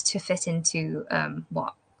lot to fit into,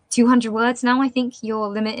 200 words now, I think your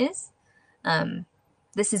limit is.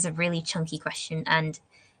 This is a really chunky question, and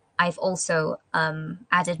I've also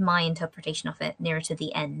added my interpretation of it nearer to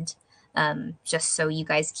the end, just so you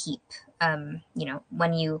guys keep,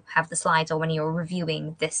 when you have the slides or when you're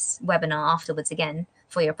reviewing this webinar afterwards again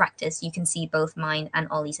for your practice, you can see both mine and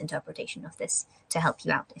Ollie's interpretation of this to help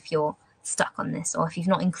you out if you're stuck on this or if you've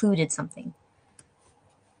not included something.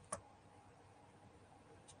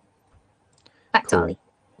 Back to Ollie.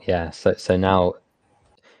 Yeah, so now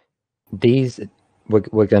these,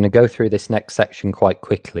 we're going to go through this next section quite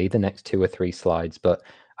quickly, the next 2 or 3 slides, but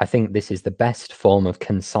I think this is the best form of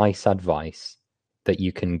concise advice that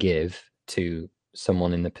you can give to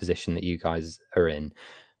someone in the position that you guys are in.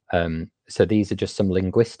 So these are just some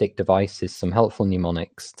linguistic devices, some helpful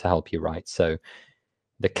mnemonics to help you write. So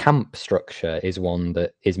the CAMP structure is one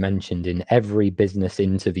that is mentioned in every business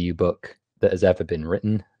interview book that has ever been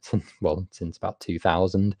written, well, since about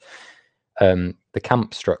 2000. The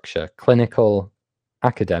CAMP structure: clinical,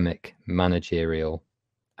 academic, managerial,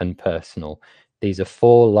 and personal. These are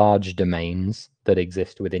 4 large domains that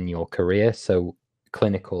exist within your career. So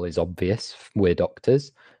clinical is obvious. We're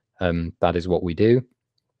doctors. That is what we do.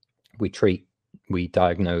 We treat, we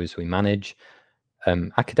diagnose, we manage.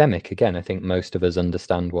 Academic, again, I think most of us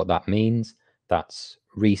understand what that means. That's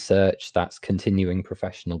research, that's continuing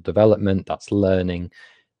professional development, that's learning,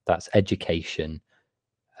 that's education.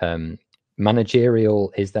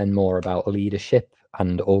 Managerial is then more about leadership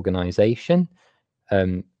and organization.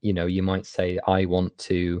 You might say, I want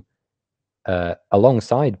to,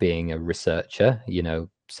 alongside being a researcher,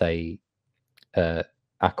 say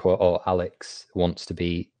Aqua or Alex wants to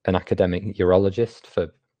be an academic urologist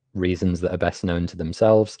for reasons that are best known to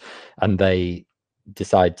themselves, and they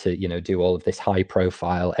decide to do all of this high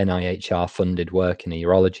profile NIHR funded work in a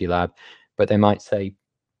urology lab, but they might say,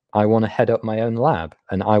 I want to head up my own lab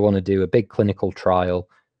and I want to do a big clinical trial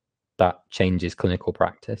that changes clinical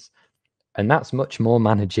practice. And that's much more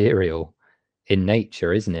managerial in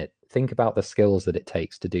nature, isn't it? Think about the skills that it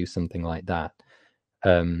takes to do something like that.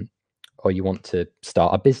 Or you want to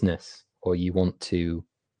start a business, or you want to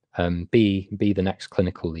be the next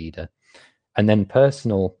clinical leader. And then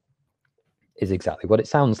personal is exactly what it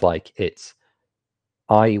sounds like. It's,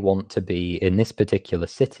 I want to be in this particular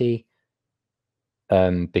city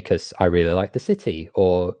because I really like the city,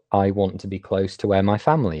 or I want to be close to where my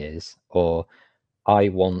family is, or I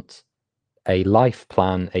want a life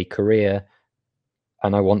plan, a career,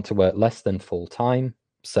 and I want to work less than full time,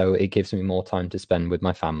 so it gives me more time to spend with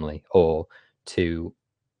my family, or to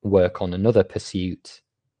work on another pursuit,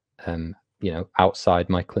 outside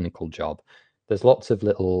my clinical job. There's lots of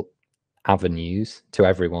little avenues to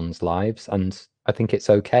everyone's lives, and I think it's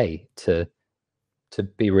okay to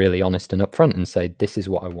be really honest and upfront and say, this is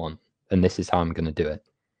what I want and this is how I'm going to do it.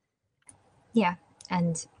 Yeah,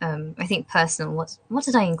 and I think personal, what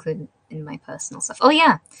did I include in my personal stuff? Oh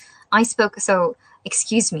yeah, I spoke, so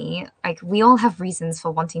excuse me, like, we all have reasons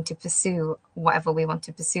for wanting to pursue whatever we want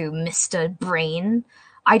to pursue, Mr. Brain.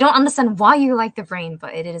 I don't understand why you like the brain,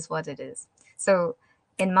 but it is what it is. So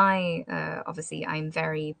in my, obviously, I'm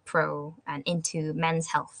very pro and into men's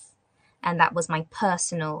health. And that was my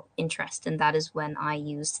personal interest. And that is when I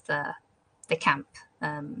used the CAMP,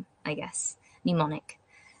 I guess, mnemonic,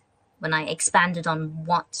 when I expanded on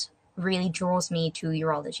what really draws me to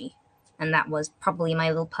urology. And that was probably my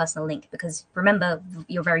little personal link, because remember,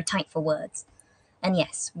 you're very tight for words. And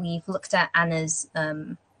yes, we've looked at Anna's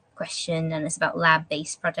question, and it's about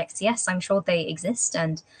lab-based projects. Yes, I'm sure they exist,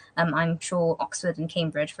 and I'm sure Oxford and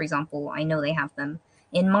Cambridge, for example, I know they have them.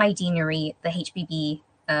 In my deanery, the HBB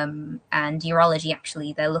and urology,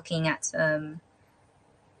 actually, they're looking at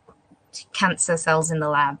cancer cells in the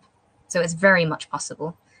lab. So it's very much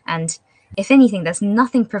possible. And if anything, there's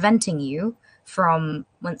nothing preventing you from,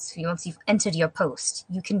 once you've entered your post,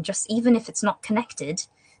 you can just, even if it's not connected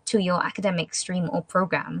to your academic stream or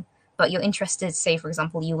program, but you're interested, say, for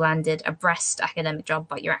example, you landed a breast academic job,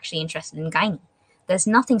 but you're actually interested in gynae. There's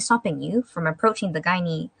nothing stopping you from approaching the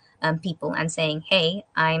gynae people and saying, hey,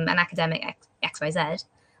 I'm an academic XYZ.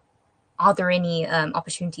 Are there any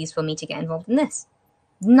opportunities for me to get involved in this?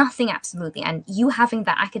 Nothing, absolutely. And you having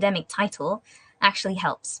that academic title actually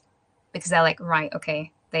helps, because they're like, right,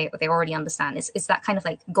 okay, they already understand. It's that kind of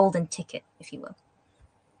like golden ticket, if you will.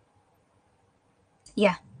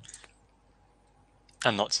 Yeah.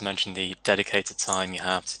 And not to mention the dedicated time you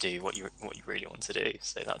have to do what you really want to do.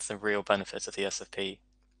 So that's the real benefit of the SFP.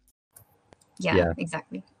 Yeah,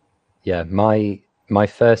 exactly. Yeah, my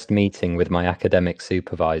first meeting with my academic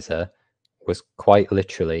supervisor was quite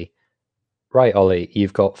literally, right, Ollie,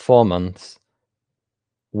 you've got 4 months.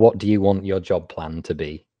 What do you want your job plan to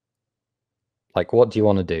be? Like, what do you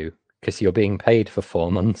want to do? Because you're being paid for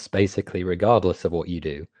 4 months, basically, regardless of what you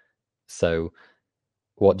do. So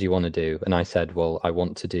what do you want to do? And I said, well, I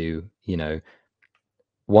want to do,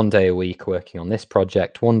 1 day a week working on this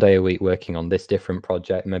project, 1 day a week working on this different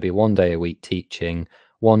project, maybe 1 day a week teaching,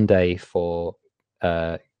 1 day for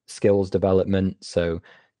skills development. So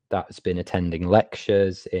that's been attending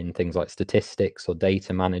lectures in things like statistics or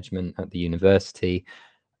data management at the university,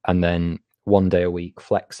 and then 1 day a week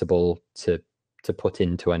flexible to put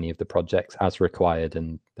into any of the projects as required.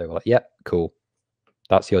 And they were like, yep, cool,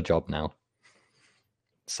 that's your job now.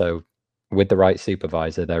 So with the right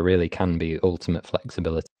supervisor, there really can be ultimate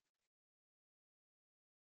flexibility.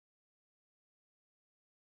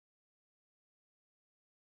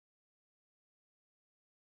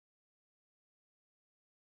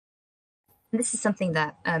 This is something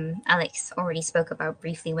that Alex already spoke about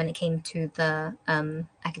briefly when it came to the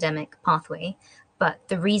academic pathway. But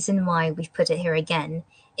the reason why we've put it here again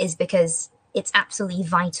is because it's absolutely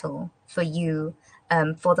vital for you.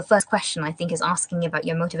 For the first question, I think, is asking about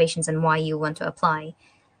your motivations and why you want to apply.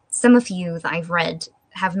 Some of you that I've read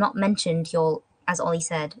have not mentioned your, as Ollie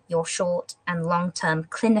said, your short and long-term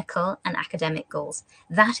clinical and academic goals.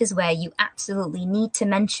 That is where you absolutely need to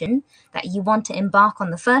mention that you want to embark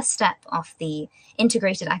on the first step of the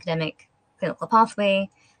integrated academic clinical pathway,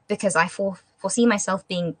 because I foresee myself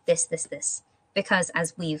being this. Because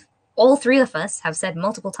as all three of us have said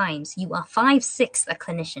multiple times, you are 5/6 a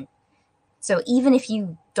clinician. So even if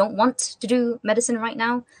you don't want to do medicine right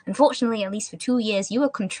now, unfortunately, at least for 2 years, you are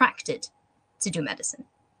contracted to do medicine.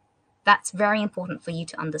 That's very important for you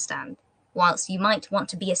to understand. Whilst you might want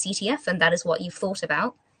to be a CTF, and that is what you've thought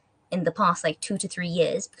about in the past 2 to 3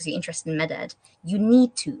 years because you're interested in med-ed, you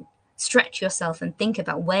need to stretch yourself and think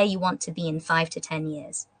about where you want to be in 5 to 10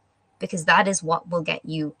 years, because that is what will get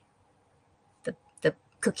you the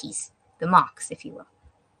cookies, the marks, if you will.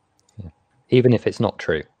 Yeah. Even if it's not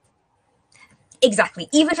true. Exactly.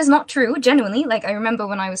 Even if it's not true, genuinely, I remember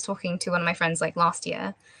when I was talking to one of my friends last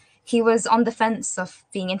year, he was on the fence of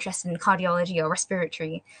being interested in cardiology or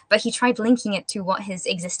respiratory, but he tried linking it to what his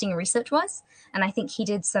existing research was. And I think he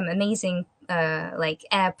did some amazing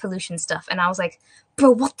air pollution stuff. And I was like,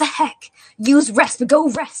 bro, what the heck? Use RESP, go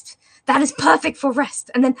RESP. That is perfect for RESP.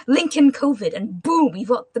 And then link in COVID, and boom, you've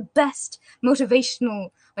got the best motivational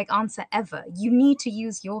answer ever. You need to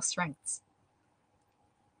use your strengths.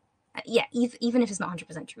 Yeah, even if it's not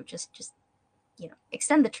 100% true, just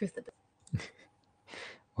extend the truth a bit.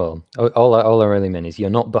 Well, all I really mean is you're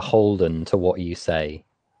not beholden to what you say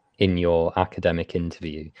in your academic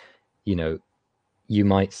interview. You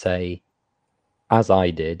might say, as I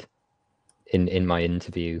did in my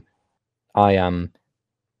interview, I'm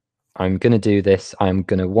going to do this. I'm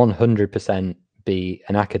going to 100% be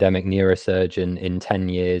an academic neurosurgeon in 10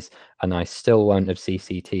 years, and I still won't have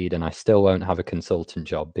CCT'd, and I still won't have a consultant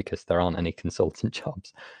job because there aren't any consultant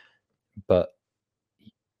jobs. But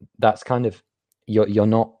that's kind of, you're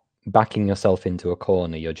not backing yourself into a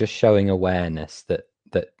corner. You're just showing awareness that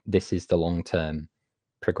this is the long-term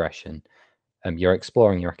progression. You're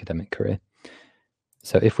exploring your academic career.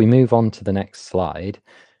 So if we move on to the next slide,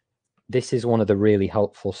 this is one of the really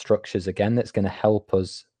helpful structures, again, that's going to help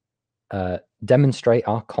us demonstrate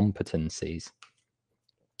our competencies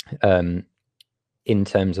in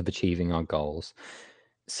terms of achieving our goals.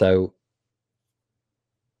 So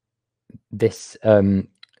this,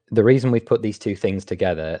 the reason we've put these two things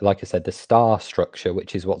together, like I said, the star structure,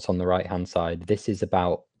 which is what's on the right-hand side, this is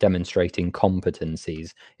about demonstrating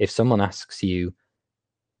competencies. If someone asks you,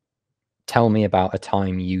 tell me about a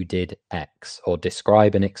time you did X, or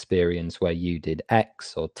describe an experience where you did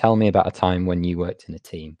X, or tell me about a time when you worked in a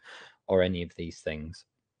team, or any of these things.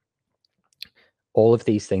 All of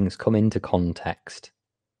these things come into context,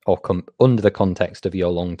 or come under the context of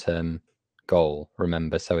your long-term goal,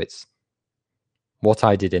 remember. So it's what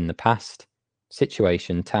I did in the past,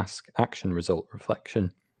 situation, task, action, result,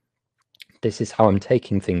 reflection. This is how I'm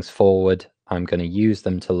taking things forward. I'm going to use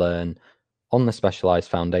them to learn on the Specialised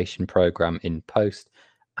Foundation program in post,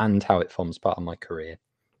 and how it forms part of my career.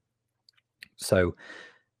 So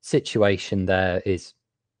situation there is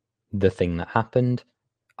the thing that happened.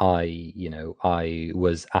 I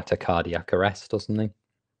was at a cardiac arrest or something.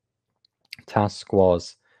 Task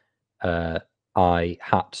was I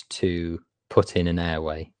had to put in an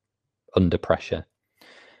airway under pressure.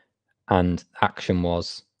 And action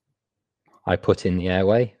was I put in the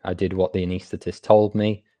airway. I did what the anaesthetist told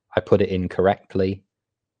me. I put it in correctly,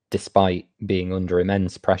 despite being under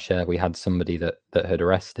immense pressure. We had somebody that had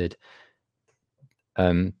arrested.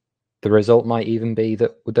 The result might even be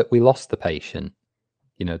that we lost the patient.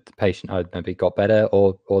 The patient either maybe got better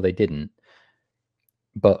or they didn't.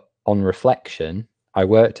 But on reflection, I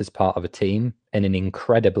worked as part of a team in an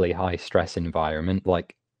incredibly high stress environment,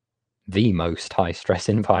 like the most high stress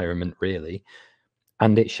environment, really.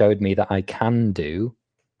 And it showed me that I can do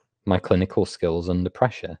my clinical skills under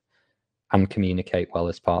pressure and communicate well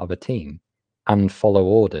as part of a team and follow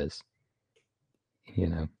orders. You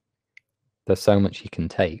know, there's so much you can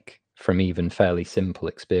take from even fairly simple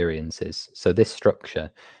experiences. So this structure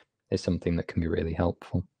is something that can be really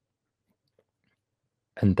helpful.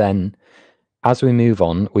 And then as we move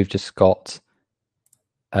on, we've just got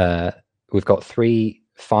we've got 3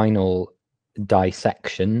 final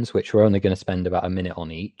dissections, which we're only going to spend about a minute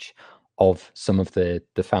on each, of some of the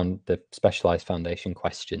specialized foundation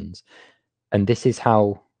questions. And this is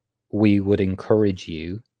how we would encourage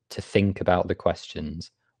you to think about the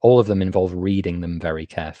questions. All of them involve reading them very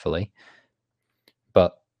carefully,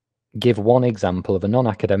 but give one example of a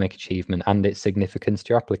non-academic achievement and its significance to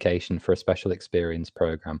your application for a special experience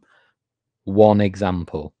program. One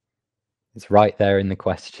example. It's right there in the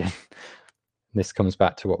question. This comes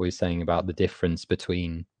back to what we were saying about the difference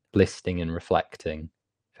between listing and reflecting.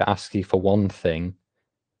 If it asks you for one thing,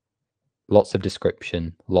 lots of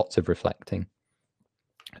description, lots of reflecting.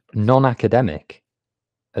 Non-academic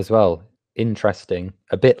as well, interesting,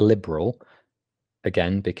 a bit liberal,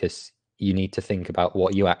 again, because you need to think about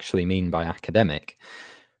what you actually mean by academic.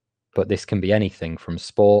 But this can be anything from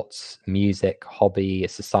sports, music, hobby, a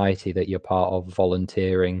society that you're part of,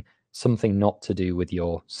 volunteering, something not to do with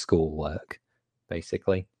your schoolwork,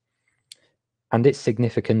 basically. And its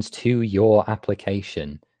significance to your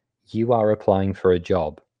application. You are applying for a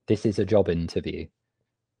job. This is a job interview.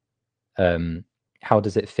 How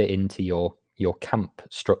does it fit into your camp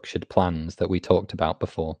structured plans that we talked about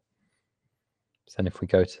before? So then if we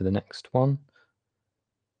go to the next one.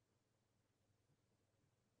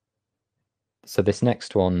 So this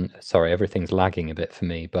next one, sorry, everything's lagging a bit for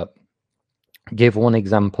me, but give one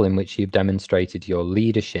example in which you've demonstrated your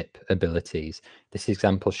leadership abilities. This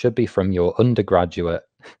example should be from your undergraduate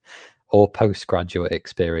or postgraduate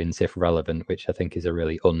experience, if relevant, which I think is a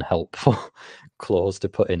really unhelpful clause to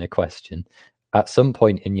put in a question. At some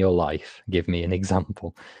point in your life, give me an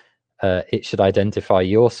example. It should identify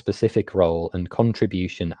your specific role and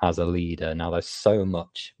contribution as a leader. Now, there's so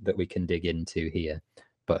much that we can dig into here.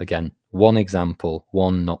 But again, one example,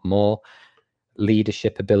 one, not more.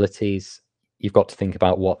 Leadership abilities, you've got to think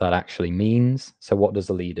about what that actually means. So what does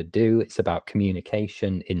a leader do? It's about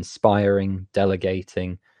communication, inspiring,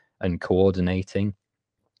 delegating, and coordinating.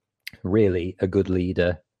 Really, a good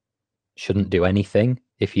leader shouldn't do anything.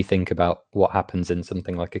 If you think about what happens in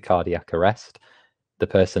something like a cardiac arrest, the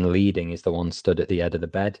person leading is the one stood at the end of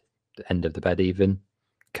the bed even,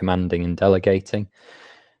 commanding and delegating.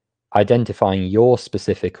 Identifying your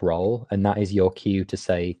specific role, and that is your cue to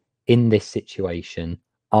say, in this situation,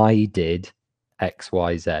 I did X,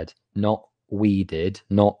 Y, Z, not we did,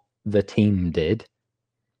 not the team did.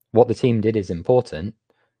 What the team did is important,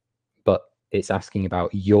 but it's asking about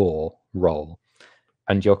your role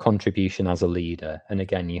and your contribution as a leader. And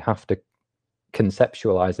again, you have to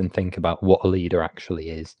conceptualize and think about what a leader actually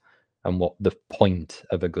is and what the point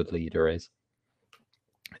of a good leader is.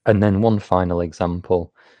 And then one final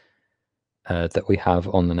example that we have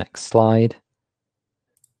on the next slide.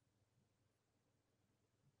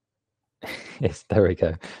 Yes, there we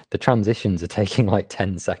go. The transitions are taking like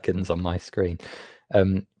 10 seconds on my screen.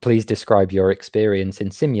 Please describe your experience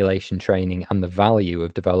in simulation training and the value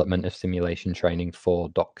of development of simulation training for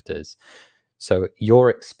doctors. So your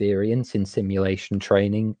experience in simulation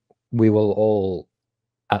training, we will all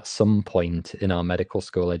at some point in our medical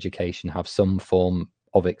school education have some form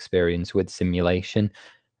of experience with simulation,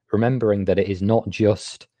 remembering that it is not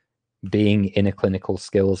just being in a clinical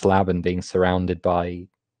skills lab and being surrounded by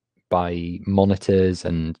monitors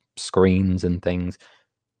and screens and things.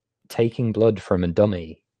 Taking blood from a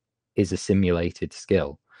dummy is a simulated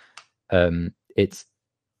skill. It's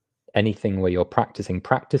anything where you're practicing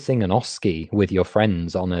an OSCE with your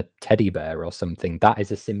friends on a teddy bear or something. That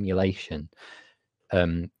is a simulation.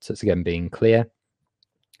 So it's again being clear.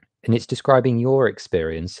 And it's describing your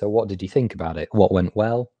experience. So what did you think about it? What went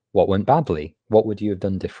well? What went badly? What would you have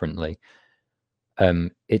done differently?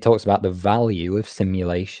 It talks about the value of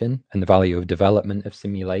simulation and the value of development of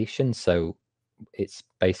simulation. So it's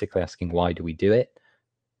basically asking, why do we do it?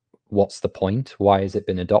 What's the point? Why has it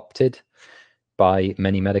been adopted by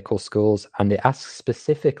many medical schools? And it asks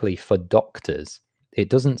specifically for doctors. It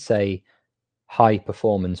doesn't say high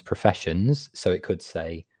performance professions. So it could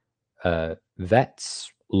say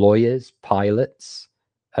vets, lawyers, pilots,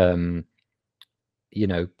 you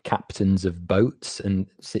know, captains of boats and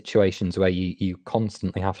situations where you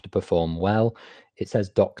constantly have to perform well. It says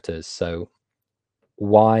doctors. So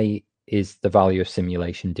why is the value of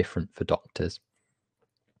simulation different for doctors?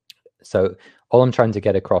 So all I'm trying to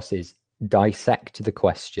get across is dissect the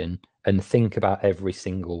question and think about every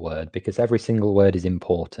single word, because every single word is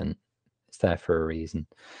important. It's there for a reason.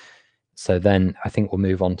 So then I think we'll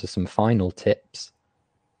move on to some final tips.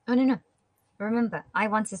 Oh, no. Remember, I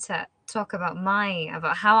wanted to talk about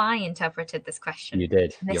how I interpreted this question. You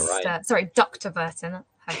did. You're right. Sorry, Dr. Burton.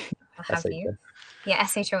 I'll have you. Yeah,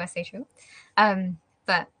 SHO.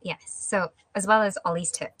 But yes, so as well as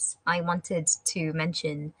Ollie's tips, I wanted to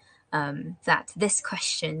mention that this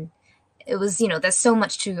question, it was, there's so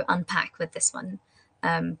much to unpack with this one.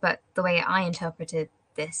 But the way I interpreted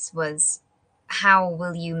this was, how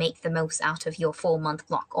will you make the most out of your 4-month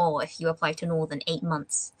block? Or if you apply to more than 8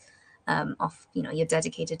 months of, your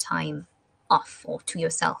dedicated time off or to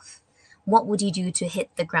yourself, what would you do to hit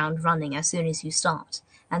the ground running as soon as you start?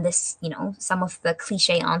 And this, some of the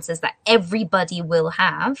cliche answers that everybody will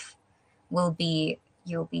have will be,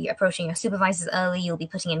 you'll be approaching your supervisors early, you'll be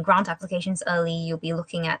putting in grant applications early, you'll be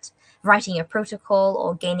looking at writing a protocol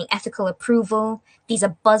or gaining ethical approval. These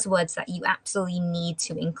are buzzwords that you absolutely need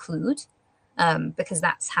to include, because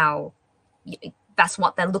that's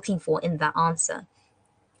what they're looking for in that answer.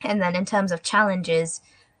 And then in terms of challenges,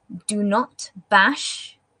 do not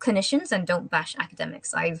bash clinicians and don't bash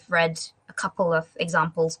academics. I've read a couple of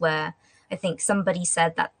examples where I think somebody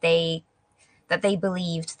said that they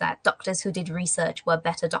believed that doctors who did research were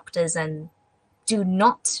better doctors, and do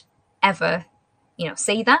not ever,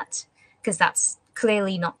 say that, because that's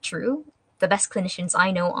clearly not true. The best clinicians I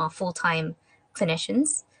know are full-time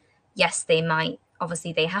clinicians. Yes, they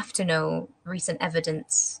have to know recent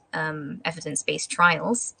evidence, evidence-based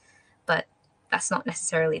trials, but that's not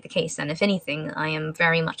necessarily the case. And if anything, I am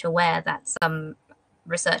very much aware that some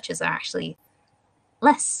researchers are actually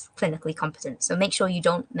less clinically competent. So make sure you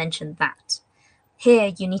don't mention that.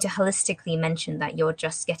 Here, you need to holistically mention that you're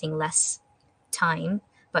just getting less time,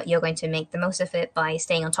 but you're going to make the most of it by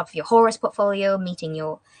staying on top of your Horus portfolio, meeting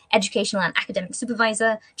your educational and academic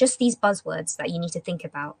supervisor, just these buzzwords that you need to think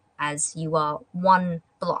about as you are one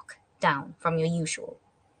block down from your usual.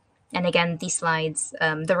 And again, these slides,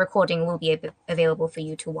 the recording will be available for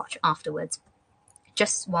you to watch afterwards,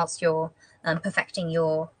 just whilst you're perfecting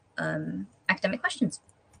your academic questions.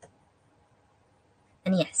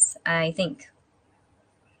 And yes, I think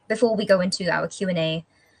before we go into our Q&A,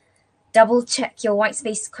 double check your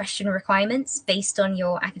whitespace question requirements based on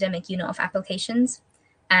your academic unit of applications.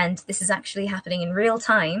 And this is actually happening in real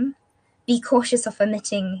time. Be cautious of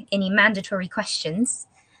omitting any mandatory questions,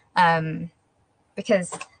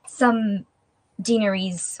 because some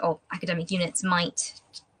deaneries or academic units might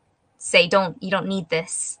say, you don't need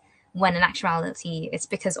this, when in actuality it's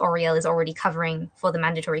because Oriel is already covering for the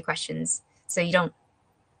mandatory questions. So you don't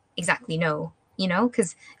exactly know,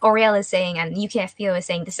 because Oriel is saying, and UKFPO is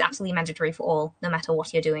saying, this is absolutely mandatory for all, no matter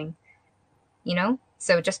what you're doing,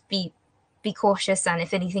 So just be cautious, and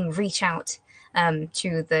if anything, reach out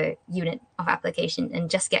to the unit of application and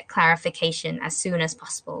just get clarification as soon as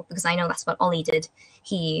possible, because I know that's what Ollie did.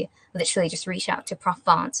 He literally just reached out to Prof.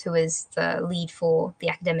 Vance, who is the lead for the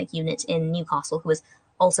academic unit in Newcastle, who was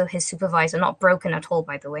also his supervisor, not broken at all,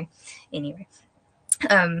 by the way. Anyway,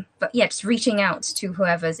 but yeah, just reaching out to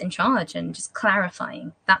whoever's in charge and just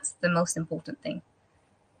clarifying. That's the most important thing.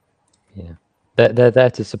 Yeah, they're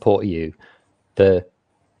there to support you. The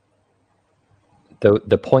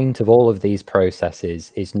point of all of these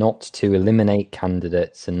processes is not to eliminate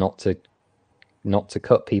candidates and not to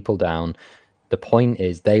cut people down. The point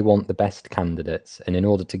is they want the best candidates, and in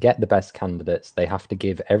order to get the best candidates, they have to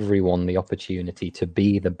give everyone the opportunity to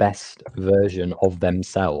be the best version of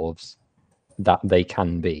themselves that they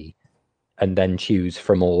can be, and then choose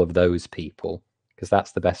from all of those people, because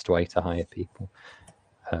that's the best way to hire people.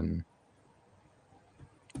 And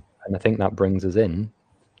I think that brings us in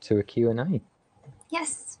to a Q&A.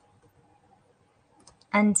 Yes.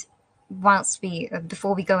 And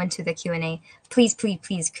before we go into the Q&A, please,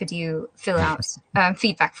 could you fill out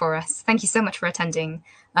feedback for us? Thank you so much for attending.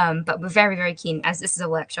 But we're very, very keen, as this is a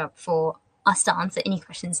workshop, for us to answer any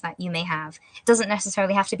questions that you may have. It doesn't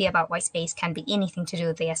necessarily have to be about whitespace, can be anything to do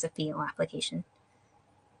with the SFP or application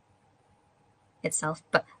itself.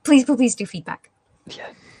 But please do feedback. Yeah.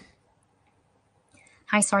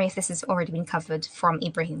 Hi, sorry if this has already been covered, from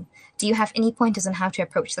Ibrahim. Do you have any pointers on how to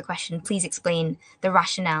approach the question? Please explain the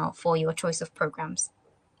rationale for your choice of programs.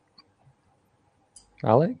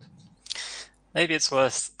 Alex? Maybe it's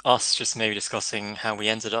worth us just maybe discussing how we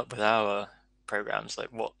ended up with our programs, like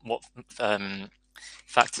what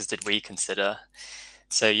factors did we consider?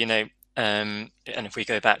 So, and if we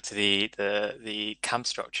go back to the camp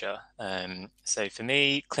structure, so for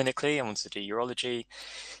me, clinically, I wanted to do urology.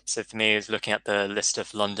 So for me, I was looking at the list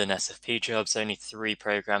of London SFP jobs. Only 3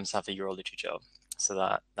 programs have a urology job, so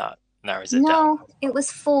that narrows it down. No, it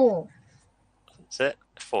was 4. Is it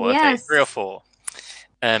 4? Yes. Okay, 3 or 4.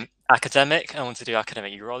 Academic, I want to do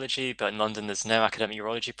academic urology, but in London there's no academic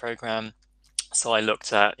urology program. So I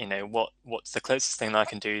looked at, what's the closest thing that I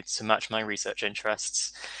can do to match my research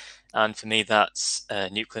interests. And for me, that's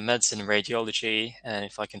nuclear medicine and radiology. And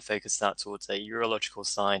if I can focus that towards a urological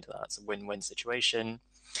side, that's a win-win situation.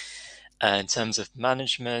 In terms of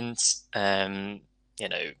management, I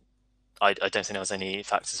don't think there was any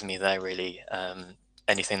factors for me there, really.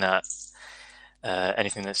 Anything that's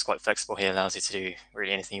quite flexible here allows you to do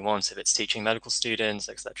really anything you want, if it's teaching medical students,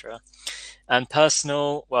 etc. And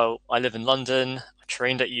personal, well, I live in London, I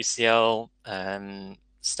trained at UCL,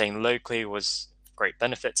 staying locally was a great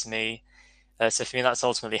benefit to me. So for me, that's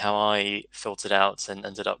ultimately how I filtered out and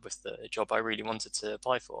ended up with the job I really wanted to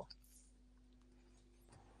apply for.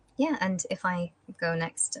 Yeah, and if I go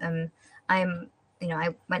next, I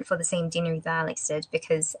went for the same deanery that Alex did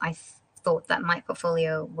because I thought that my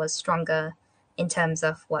portfolio was stronger in terms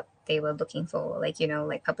of what they were looking for,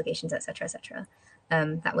 like publications, etc., etc.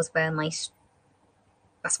 That was where my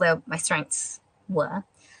strengths were.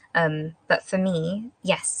 But for me,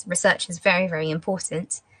 yes, research is very, very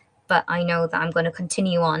important. But I know that I'm going to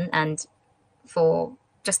continue on, and for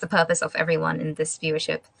just the purpose of everyone in this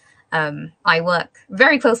viewership, I work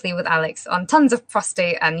very closely with Alex on tons of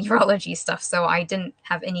prostate and urology stuff, so I didn't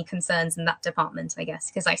have any concerns in that department, I guess,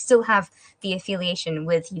 because I still have the affiliation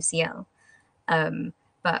with UCL.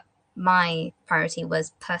 But my priority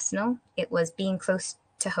was personal. It was being close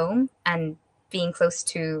to home and being close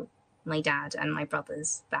to my dad and my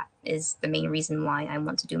brothers. That is the main reason why I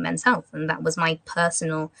want to do men's health, and that was my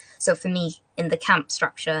personal. So for me, in the camp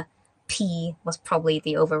structure, P was probably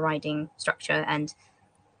the overriding structure, and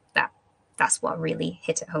that's what really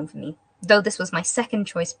hit it home for me. Though this was my second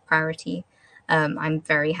choice priority, I'm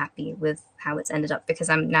very happy with how it's ended up because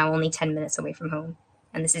I'm now only 10 minutes away from home,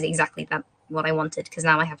 and this is exactly what I wanted, because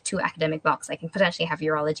now I have 2 academic blocks. I can potentially have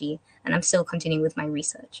urology, and I'm still continuing with my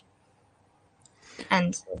research.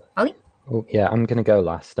 And Ollie? Oh, yeah, I'm going to go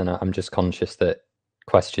last, and I'm just conscious that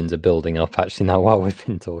questions are building up actually now while we've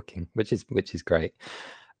been talking, which is great.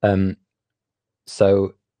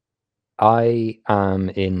 So I am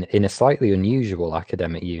in a slightly unusual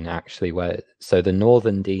academic unit actually, so the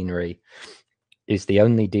Northern Deanery is the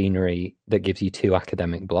only deanery that gives you 2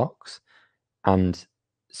 academic blocks, and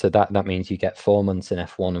so that means you get 4 months in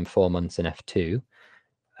F1 and 4 months in F2,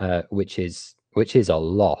 which is a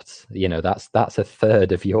lot. That's a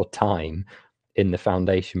third of your time in the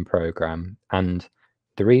foundation program. And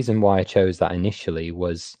the reason why I chose that initially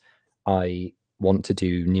was I want to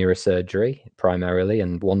do neurosurgery primarily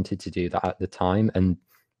and wanted to do that at the time. And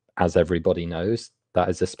as everybody knows, that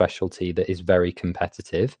is a specialty that is very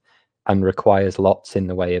competitive and requires lots in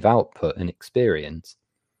the way of output and experience.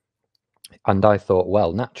 And I thought,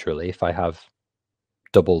 well, naturally, if I have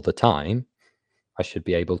double the time, I should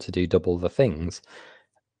be able to do double the things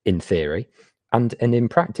in theory. And in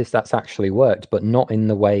practice, that's actually worked, but not in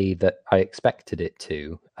the way that I expected it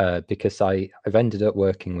to, because I've ended up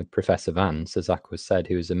working with Professor Vance, as Aqua said,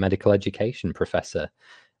 who is a medical education professor.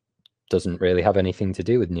 Doesn't really have anything to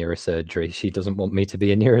do with neurosurgery. She doesn't want me to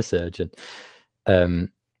be a neurosurgeon.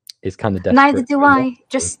 Is kind of desperate. Neither do I.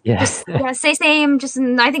 Just say same.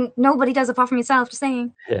 I think nobody does apart from yourself. Just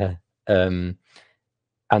saying. Yeah.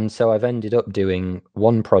 And so I've ended up doing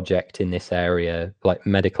one project in this area, like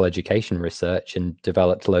medical education research, and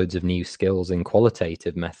developed loads of new skills in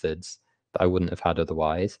qualitative methods that I wouldn't have had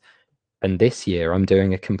otherwise. And this year I'm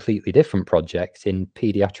doing a completely different project in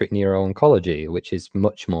pediatric neuro-oncology, which is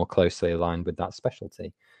much more closely aligned with that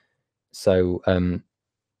specialty. So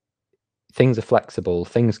things are flexible,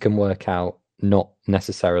 things can work out, not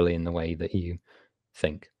necessarily in the way that you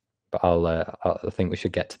think. But I think we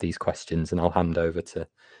should get to these questions, and I'll hand over to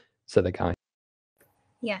the guy.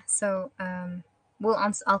 Yeah, so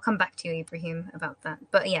I'll come back to you, Ibrahim, about that.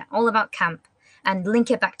 But yeah, all about camp, and link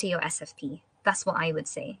it back to your SFP. That's what I would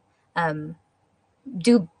say.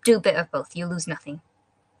 Do a bit of both. You lose nothing.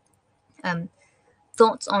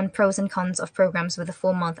 Thoughts on pros and cons of programs with a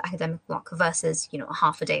 4-month academic block versus a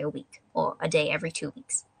half a day a week or a day every 2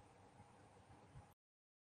 weeks.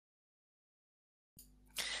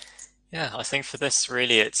 Yeah, I think for this,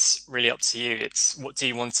 really, it's really up to you. It's what do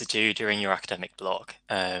you want to do during your academic block?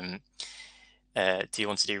 Do you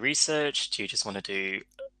want to do research? Do you just want to do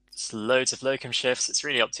It's loads of locum shifts. It's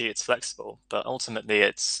really up to you. It's flexible, but ultimately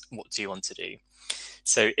it's what do you want to do?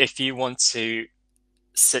 So if you want to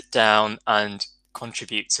sit down and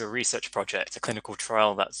contribute to a research project, a clinical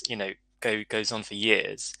trial that's, goes on for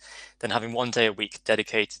years, then having 1 day a week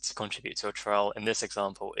dedicated to contribute to a trial in this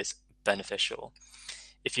example is beneficial.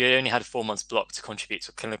 If you only had a 4 months block to contribute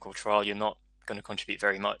to a clinical trial, you're not going to contribute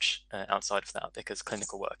very much outside of that, because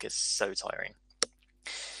clinical work is so tiring.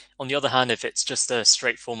 On the other hand, if it's just a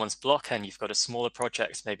straight 4 months block and you've got a smaller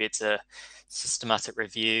project, maybe it's a systematic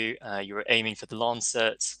review, you're aiming for the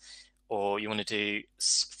Lancet, or you want to do a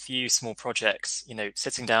few small projects,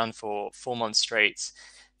 sitting down for 4 months straight,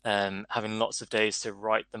 having lots of days to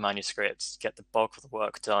write the manuscripts, get the bulk of the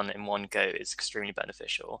work done in one go is extremely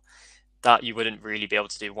beneficial. That you wouldn't really be able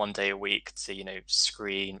to do 1 day a week to,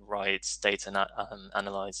 screen, write, data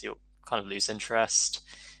analyze. You'll kind of lose interest,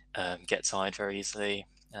 get tired very easily,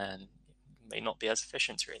 and may not be as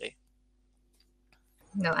efficient, really.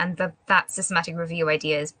 No, and that systematic review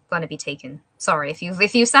idea is going to be taken. Sorry, if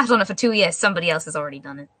you sat on it for 2 years, somebody else has already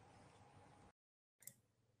done it.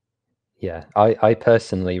 Yeah, I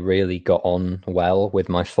personally really got on well with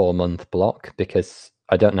my 4-month block, because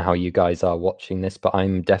I don't know how you guys are watching this, but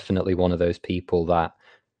I'm definitely one of those people that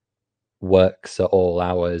works at all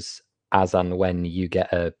hours as and when you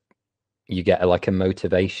get a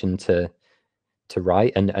motivation to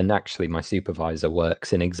write. And actually my supervisor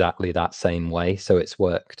works in exactly that same way, so it's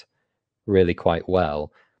worked really quite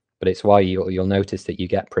well. But it's why you'll notice that you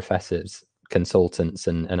get professors, consultants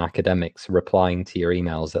and academics replying to your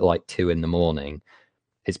emails at like 2 a.m.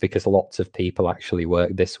 It's because lots of people actually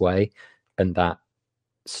work this way, and that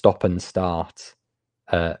stop and start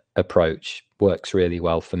approach works really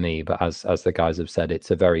well for me. But as the guys have said,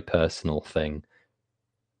 it's a very personal thing.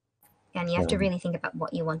 And you have to really think about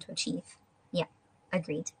what you want to achieve. Yeah,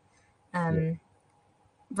 agreed.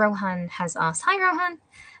 Rohan has asked, hi Rohan,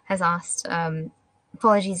 has asked,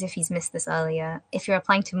 apologies if he's missed this earlier, if you're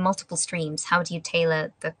applying to multiple streams, how do you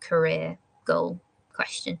tailor the career goal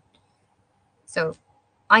question? So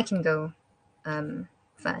I can go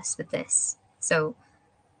first with this. So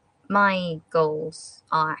my goals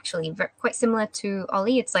are actually quite similar to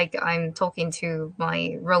Ollie. It's like I'm talking to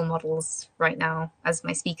my role models right now as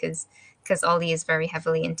my speakers, because Ollie is very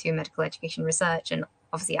heavily into medical education research, and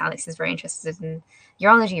obviously Alex is very interested in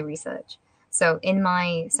urology research. So in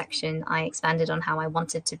my section, I expanded on how I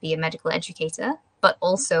wanted to be a medical educator, but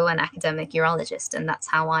also an academic urologist. And that's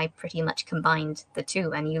how I pretty much combined the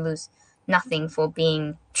two. And you lose nothing for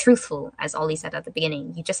being truthful, as Ollie said at the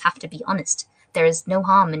beginning. You just have to be honest. There is no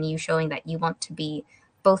harm in you showing that you want to be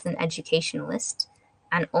both an educationalist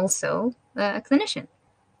and also a clinician.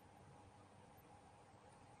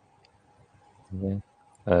 Yeah.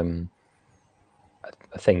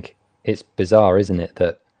 I think it's bizarre, isn't it,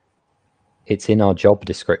 that it's in our job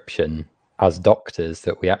description as doctors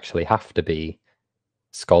that we actually have to be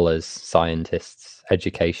scholars, scientists,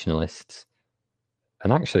 educationalists,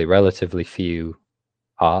 and actually relatively few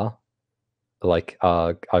are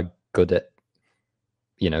good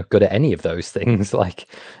at any of those things, like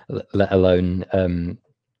let alone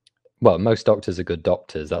well, most doctors are good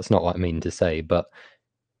doctors, that's not what I mean to say, but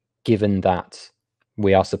given that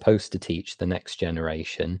we are supposed to teach the next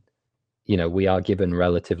generation, we are given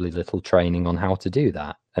relatively little training on how to do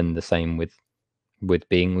that. And the same with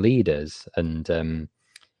being leaders and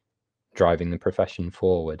driving the profession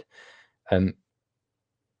forward.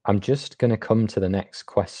 I'm just going to come to the next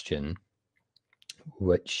question,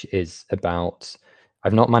 which is about,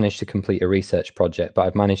 I've not managed to complete a research project, but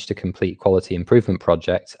I've managed to complete quality improvement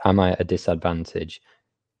projects. Am I at a disadvantage?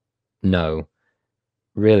 No,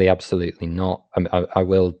 really, absolutely not. I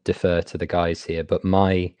will defer to the guys here, but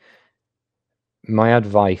my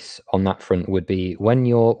advice on that front would be, when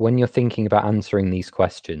you're thinking about answering these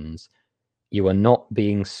questions, you are not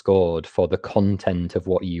being scored for the content of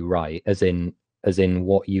what you write, as in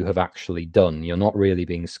what you have actually done. You're not really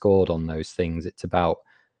being scored on those things. It's about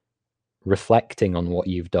reflecting on what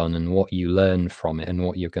you've done and what you learn from it and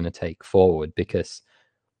what you're going to take forward. Because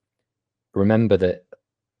remember that,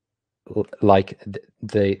 like,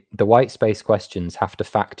 the white space questions have to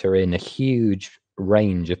factor in a huge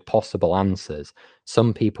range of possible answers.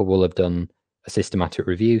 Some people will have done a systematic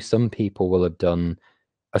review, some people will have done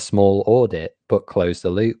a small audit but closed the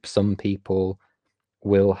loop, some people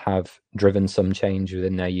will have driven some change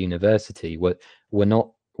within their university. We're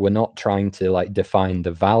not trying to like define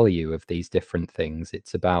the value of these different things.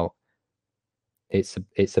 It's about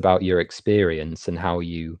your experience, and how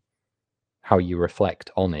you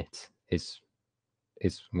reflect on it is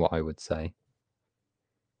what I would say.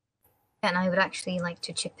 And I would actually like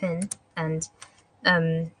to chip in and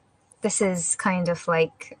this is kind of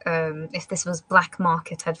like, if this was black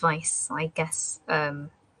market advice, I guess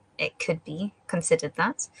it could be considered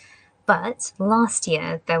that. But last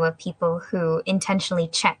year, there were people who intentionally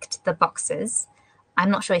checked the boxes. I'm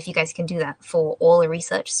not sure if you guys can do that for all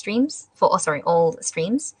research streams, all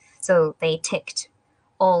streams. So they ticked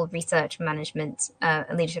all research management,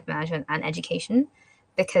 leadership management, and education,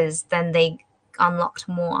 because then they unlocked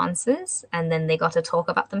more answers and then they got to talk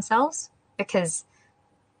about themselves. Because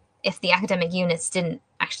if the academic units didn't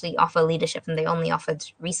actually offer leadership and they only offered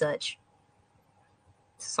research,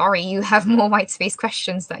 sorry, you have more white space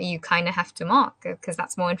questions that you kind of have to mark because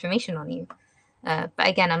that's more information on you. But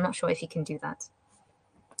again, I'm not sure if you can do that.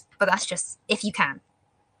 But that's just, if you can,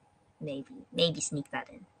 maybe sneak that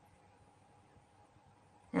in.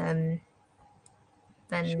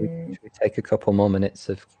 Then should we take a couple more minutes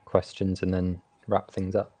of questions and then wrap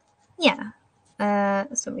things up? Yeah.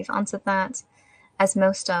 So we've answered that. As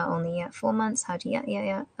most are only 4 months, how do you...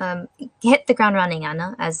 hit the ground running,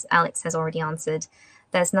 Anna, as Alex has already answered.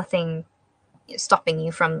 There's nothing stopping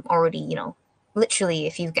you from already, literally,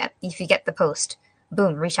 if you get the post,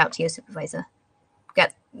 boom, reach out to your supervisor.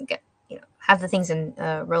 Have the things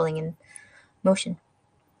rolling in motion.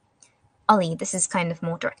 Ollie, this is kind of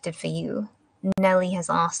more directed for you. Nelly has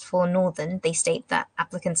asked for Northern. They state that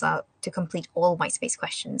applicants are to complete all whitespace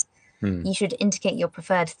questions. You should indicate your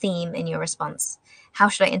preferred theme in your response. How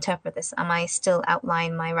should I interpret this? Am I still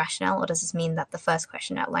outline my rationale, or does this mean that the first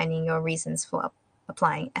question outlining your reasons for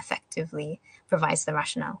applying effectively provides the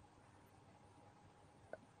rationale?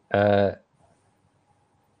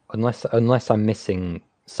 Unless I'm missing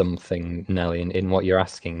something, Nelly, in what you're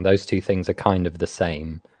asking, those two things are kind of the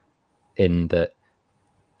same, in that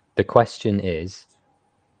the question is,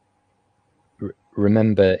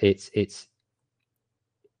 remember, it's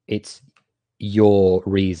your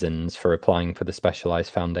reasons for applying for the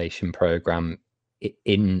Specialised Foundation Programme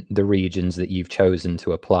in the regions that you've chosen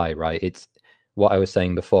to apply, right? It's what I was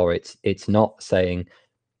saying before. It's not saying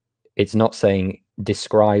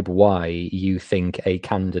describe why you think a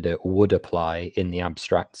candidate would apply in the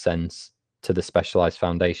abstract sense to the Specialised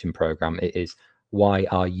Foundation Programme. It is, why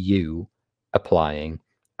are you applying?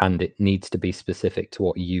 And it needs to be specific to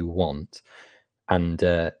what you want. And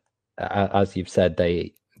as you've said,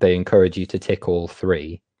 they encourage you to tick all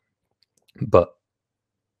three, but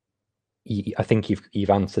I think you've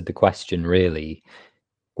answered the question really,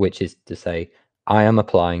 which is to say, I am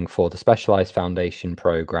applying for the Specialised Foundation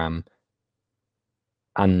Programme,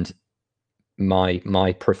 and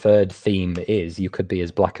my preferred theme is, you could be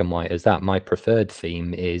as black and white as that, my preferred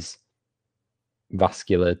theme is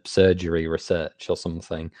vascular surgery research or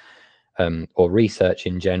something, or research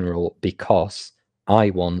in general, because I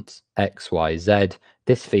want X, Y, Z.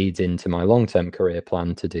 This feeds into my long-term career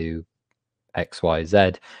plan to do X, Y,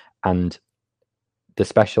 Z. And the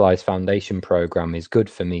Specialised Foundation Programme is good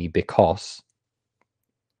for me because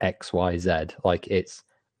X, Y, Z. Like, it's,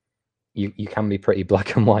 you can be pretty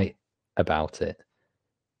black and white about it,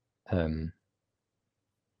 in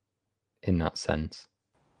that sense.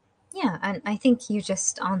 Yeah, and I think you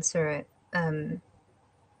just answer it.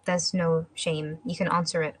 There's no shame. You can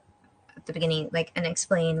answer it at the beginning, and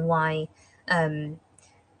explain why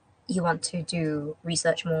you want to do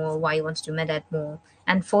research more, why you want to do med ed more.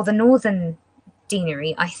 And for the Northern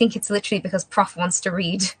Deanery, I think it's literally because Prof wants to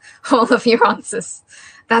read all of your answers.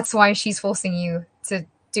 That's why she's forcing you to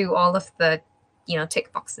do all of the,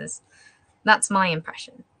 tick boxes. That's my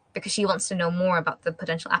impression, because she wants to know more about the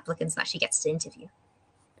potential applicants that she gets to interview.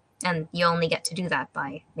 And you only get to do that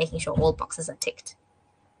by making sure all boxes are ticked.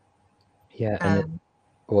 Yeah, and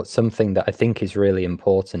what's something that I think is really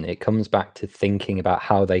important, it comes back to thinking about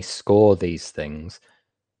how they score these things.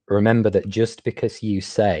 Remember that just because you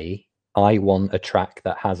say, I want a track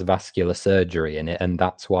that has vascular surgery in it, and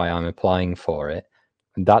that's why I'm applying for it,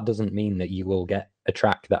 that doesn't mean that you will get a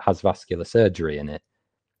track that has vascular surgery in it.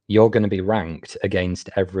 You're going to be ranked against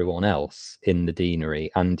everyone else in the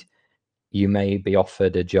deanery, and you may be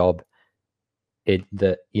offered a job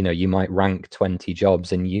that, you might rank 20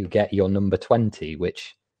 jobs and you get your number 20,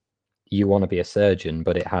 which you want to be a surgeon,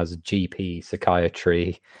 but it has GP,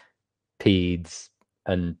 psychiatry, peds,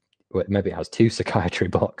 and maybe it has 2 psychiatry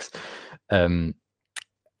blocks.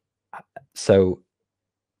 So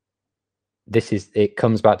it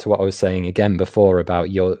comes back to what I was saying again before about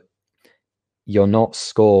you're not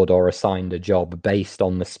scored or assigned a job based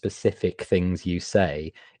on the specific things you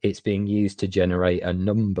say. It's being used to generate a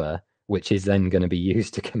number, which is then going to be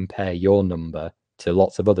used to compare your number to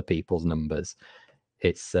lots of other people's numbers.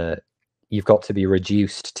 It's you've got to be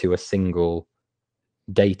reduced to a single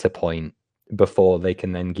data point before they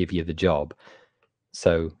can then give you the job.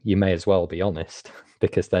 So you may as well be honest,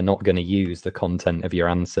 because they're not going to use the content of your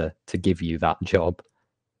answer to give you that job.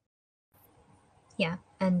 Yeah,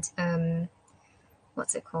 and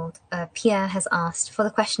what's it called? Pierre has asked, for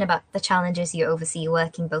the question about the challenges you oversee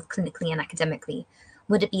working both clinically and academically,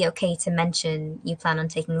 would it be okay to mention you plan on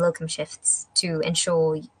taking locum shifts to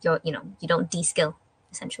ensure you don't de-skill,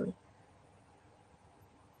 essentially?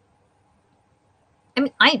 I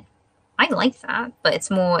mean, I like that, but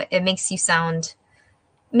it makes you sound,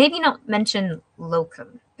 maybe not mention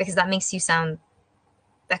locum, because that makes you sound,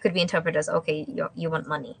 that could be interpreted as, okay, you want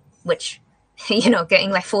money, which,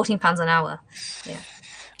 getting like £14 an hour. Yeah.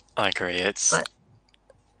 I agree. It's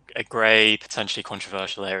a grey, potentially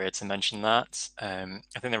controversial area to mention that. I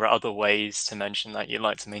think there are other ways to mention that you'd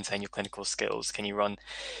like to maintain your clinical skills. Can you run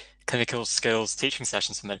clinical skills teaching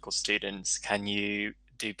sessions for medical students? Can you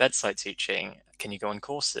do bedside teaching? Can you go on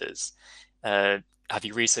courses? Have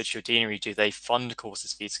you researched your deanery? Do they fund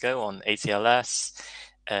courses for you to go on, ATLS,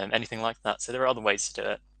 anything like that? So there are other ways to do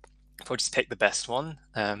it. Probably just pick the best one,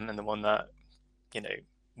 and the one that,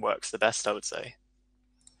 works the best, I would say.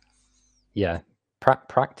 Yeah.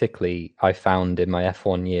 Practically, I found in my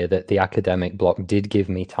F1 year that the academic block did give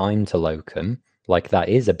me time to locum. Like, that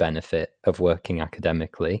is a benefit of working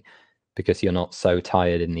academically, because you're not so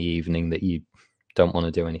tired in the evening that you don't want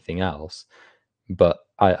to do anything else. But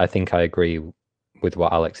I think I agree with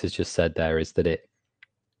what Alex has just said there, is that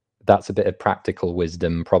that's a bit of practical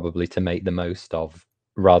wisdom probably to make the most of,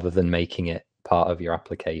 rather than making it part of your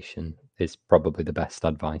application, is probably the best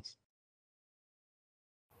advice.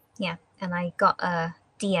 Yeah, and I got a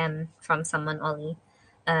DM from someone, Ollie,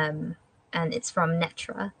 and it's from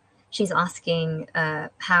Netra. She's asking,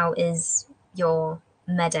 how is your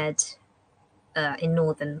med-ed in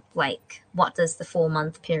Northern like? What does the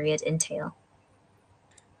 4-month period entail?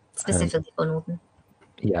 Specifically for Northern.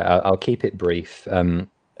 Yeah, I'll keep it brief.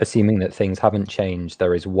 Assuming that things haven't changed,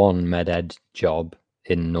 there is one med-ed job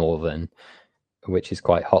in Northern, which is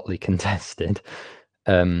quite hotly contested.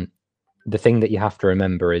 The thing that you have to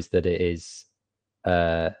remember is that it's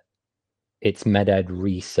med-ed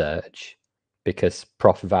research, because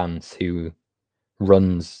Prof Vance, who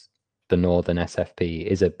runs the Northern SFP,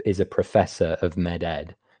 is a professor of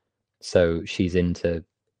med-ed. So she's into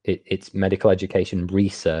it's medical education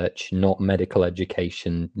research, not medical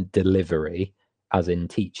education delivery, as in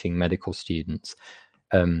teaching medical students.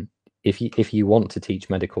 If you want to teach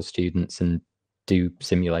medical students and do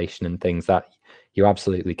simulation and things, that you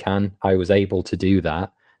absolutely can. I was able to do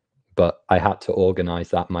that, but I had to organize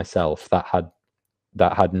that myself. That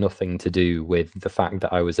had nothing to do with the fact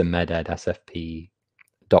that I was a med-ed SFP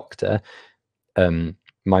doctor.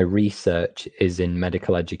 My research is in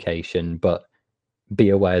medical education, but be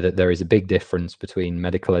aware that there is a big difference between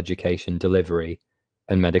medical education delivery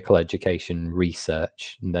and medical education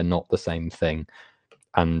research. They're not the same thing.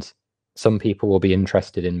 And some people will be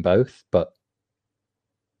interested in both, but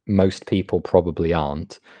most people probably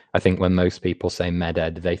aren't. I think when most people say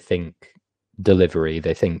med-ed, they think delivery,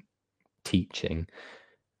 they think teaching.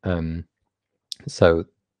 So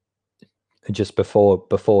just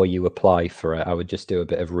before you apply for it, I would just do a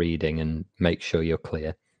bit of reading and make sure you're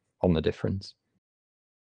clear on the difference.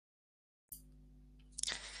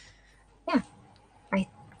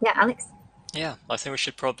 Yeah, Alex? Yeah, I think we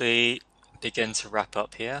should probably begin to wrap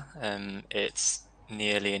up here. It's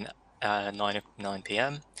nearly 9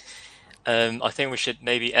 p.m. I think we should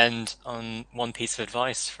maybe end on one piece of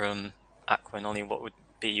advice from Aqua and Ollie. What would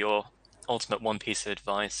be your ultimate one piece of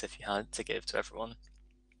advice if you had to give to everyone?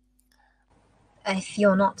 If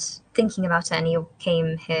you're not thinking about it and you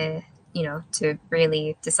came here, to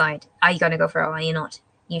really decide, are you going to go for it or are you not?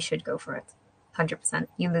 You should go for it. 100%.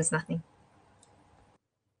 You lose nothing.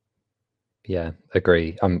 Yeah,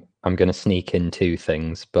 agree. I'm going to sneak in two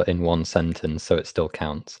things, but in one sentence, so it still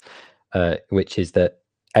counts, which is that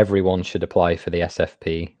everyone should apply for the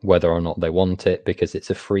SFP, whether or not they want it, because it's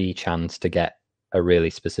a free chance to get a really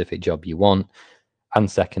specific job you want. And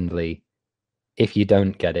secondly, if you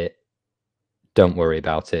don't get it, don't worry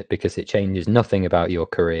about it, because it changes nothing about your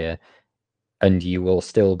career, and you will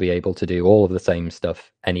still be able to do all of the same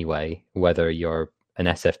stuff anyway, whether you're an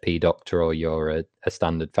SFP doctor or you're a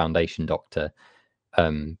standard foundation doctor.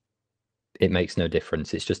 It makes no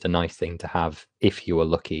difference. It's just a nice thing to have if you are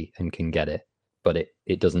lucky and can get it, but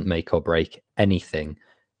it doesn't make or break anything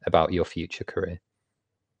about your future career.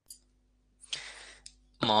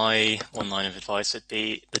 My one line of advice would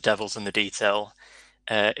be the devil's in the detail.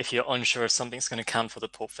 If you're unsure if something's going to count for the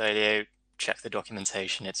portfolio, check the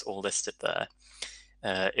documentation. It's all listed there.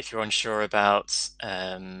 If you're unsure about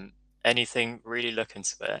anything, really look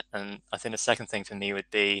into it. And I think the second thing for me would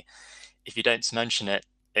be, if you don't mention it,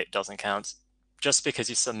 it doesn't count. Just because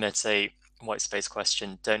you submit a white space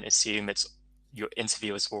question, don't assume it's your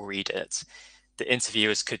interviewers will read it. The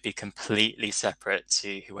interviewers could be completely separate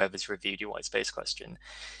to whoever's reviewed your white space question.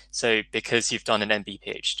 So because you've done an MB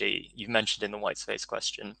PhD, you've mentioned in the white space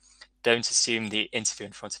question, don't assume the interviewer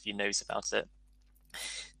in front of you knows about it.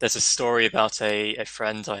 There's a story about a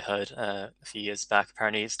friend I heard a few years back.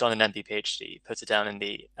 Apparently he's done an MB PhD, put it down in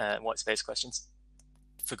the white space questions,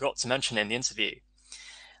 forgot to mention it in the interview.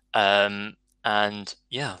 And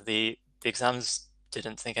yeah, the exams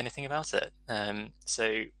didn't think anything about it.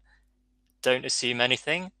 So don't assume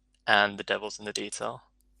anything, and the devil's in the detail.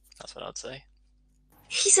 That's what I'd say.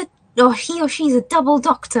 He or she's a double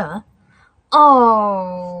doctor.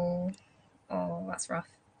 Oh, that's rough.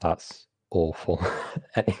 That's awful.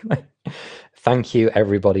 Anyway, thank you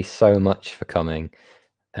everybody so much for coming.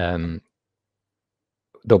 There'll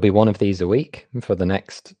be one of these a week for the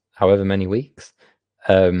next however many weeks.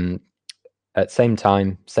 At same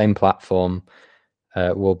time, same platform.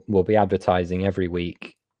 We'll be advertising every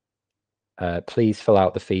week. Please fill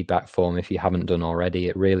out the feedback form if you haven't done already.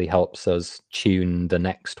 It really helps us tune the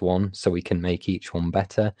next one so we can make each one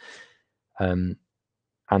better. And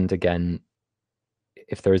again,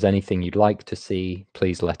 if there is anything you'd like to see,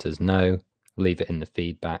 please let us know. Leave it in the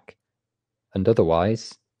feedback. And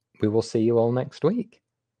otherwise, we will see you all next week.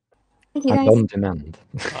 Thank you, and guys. on demand.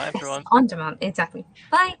 Bye, everyone. Yes, on demand, exactly.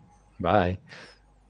 Bye. Bye.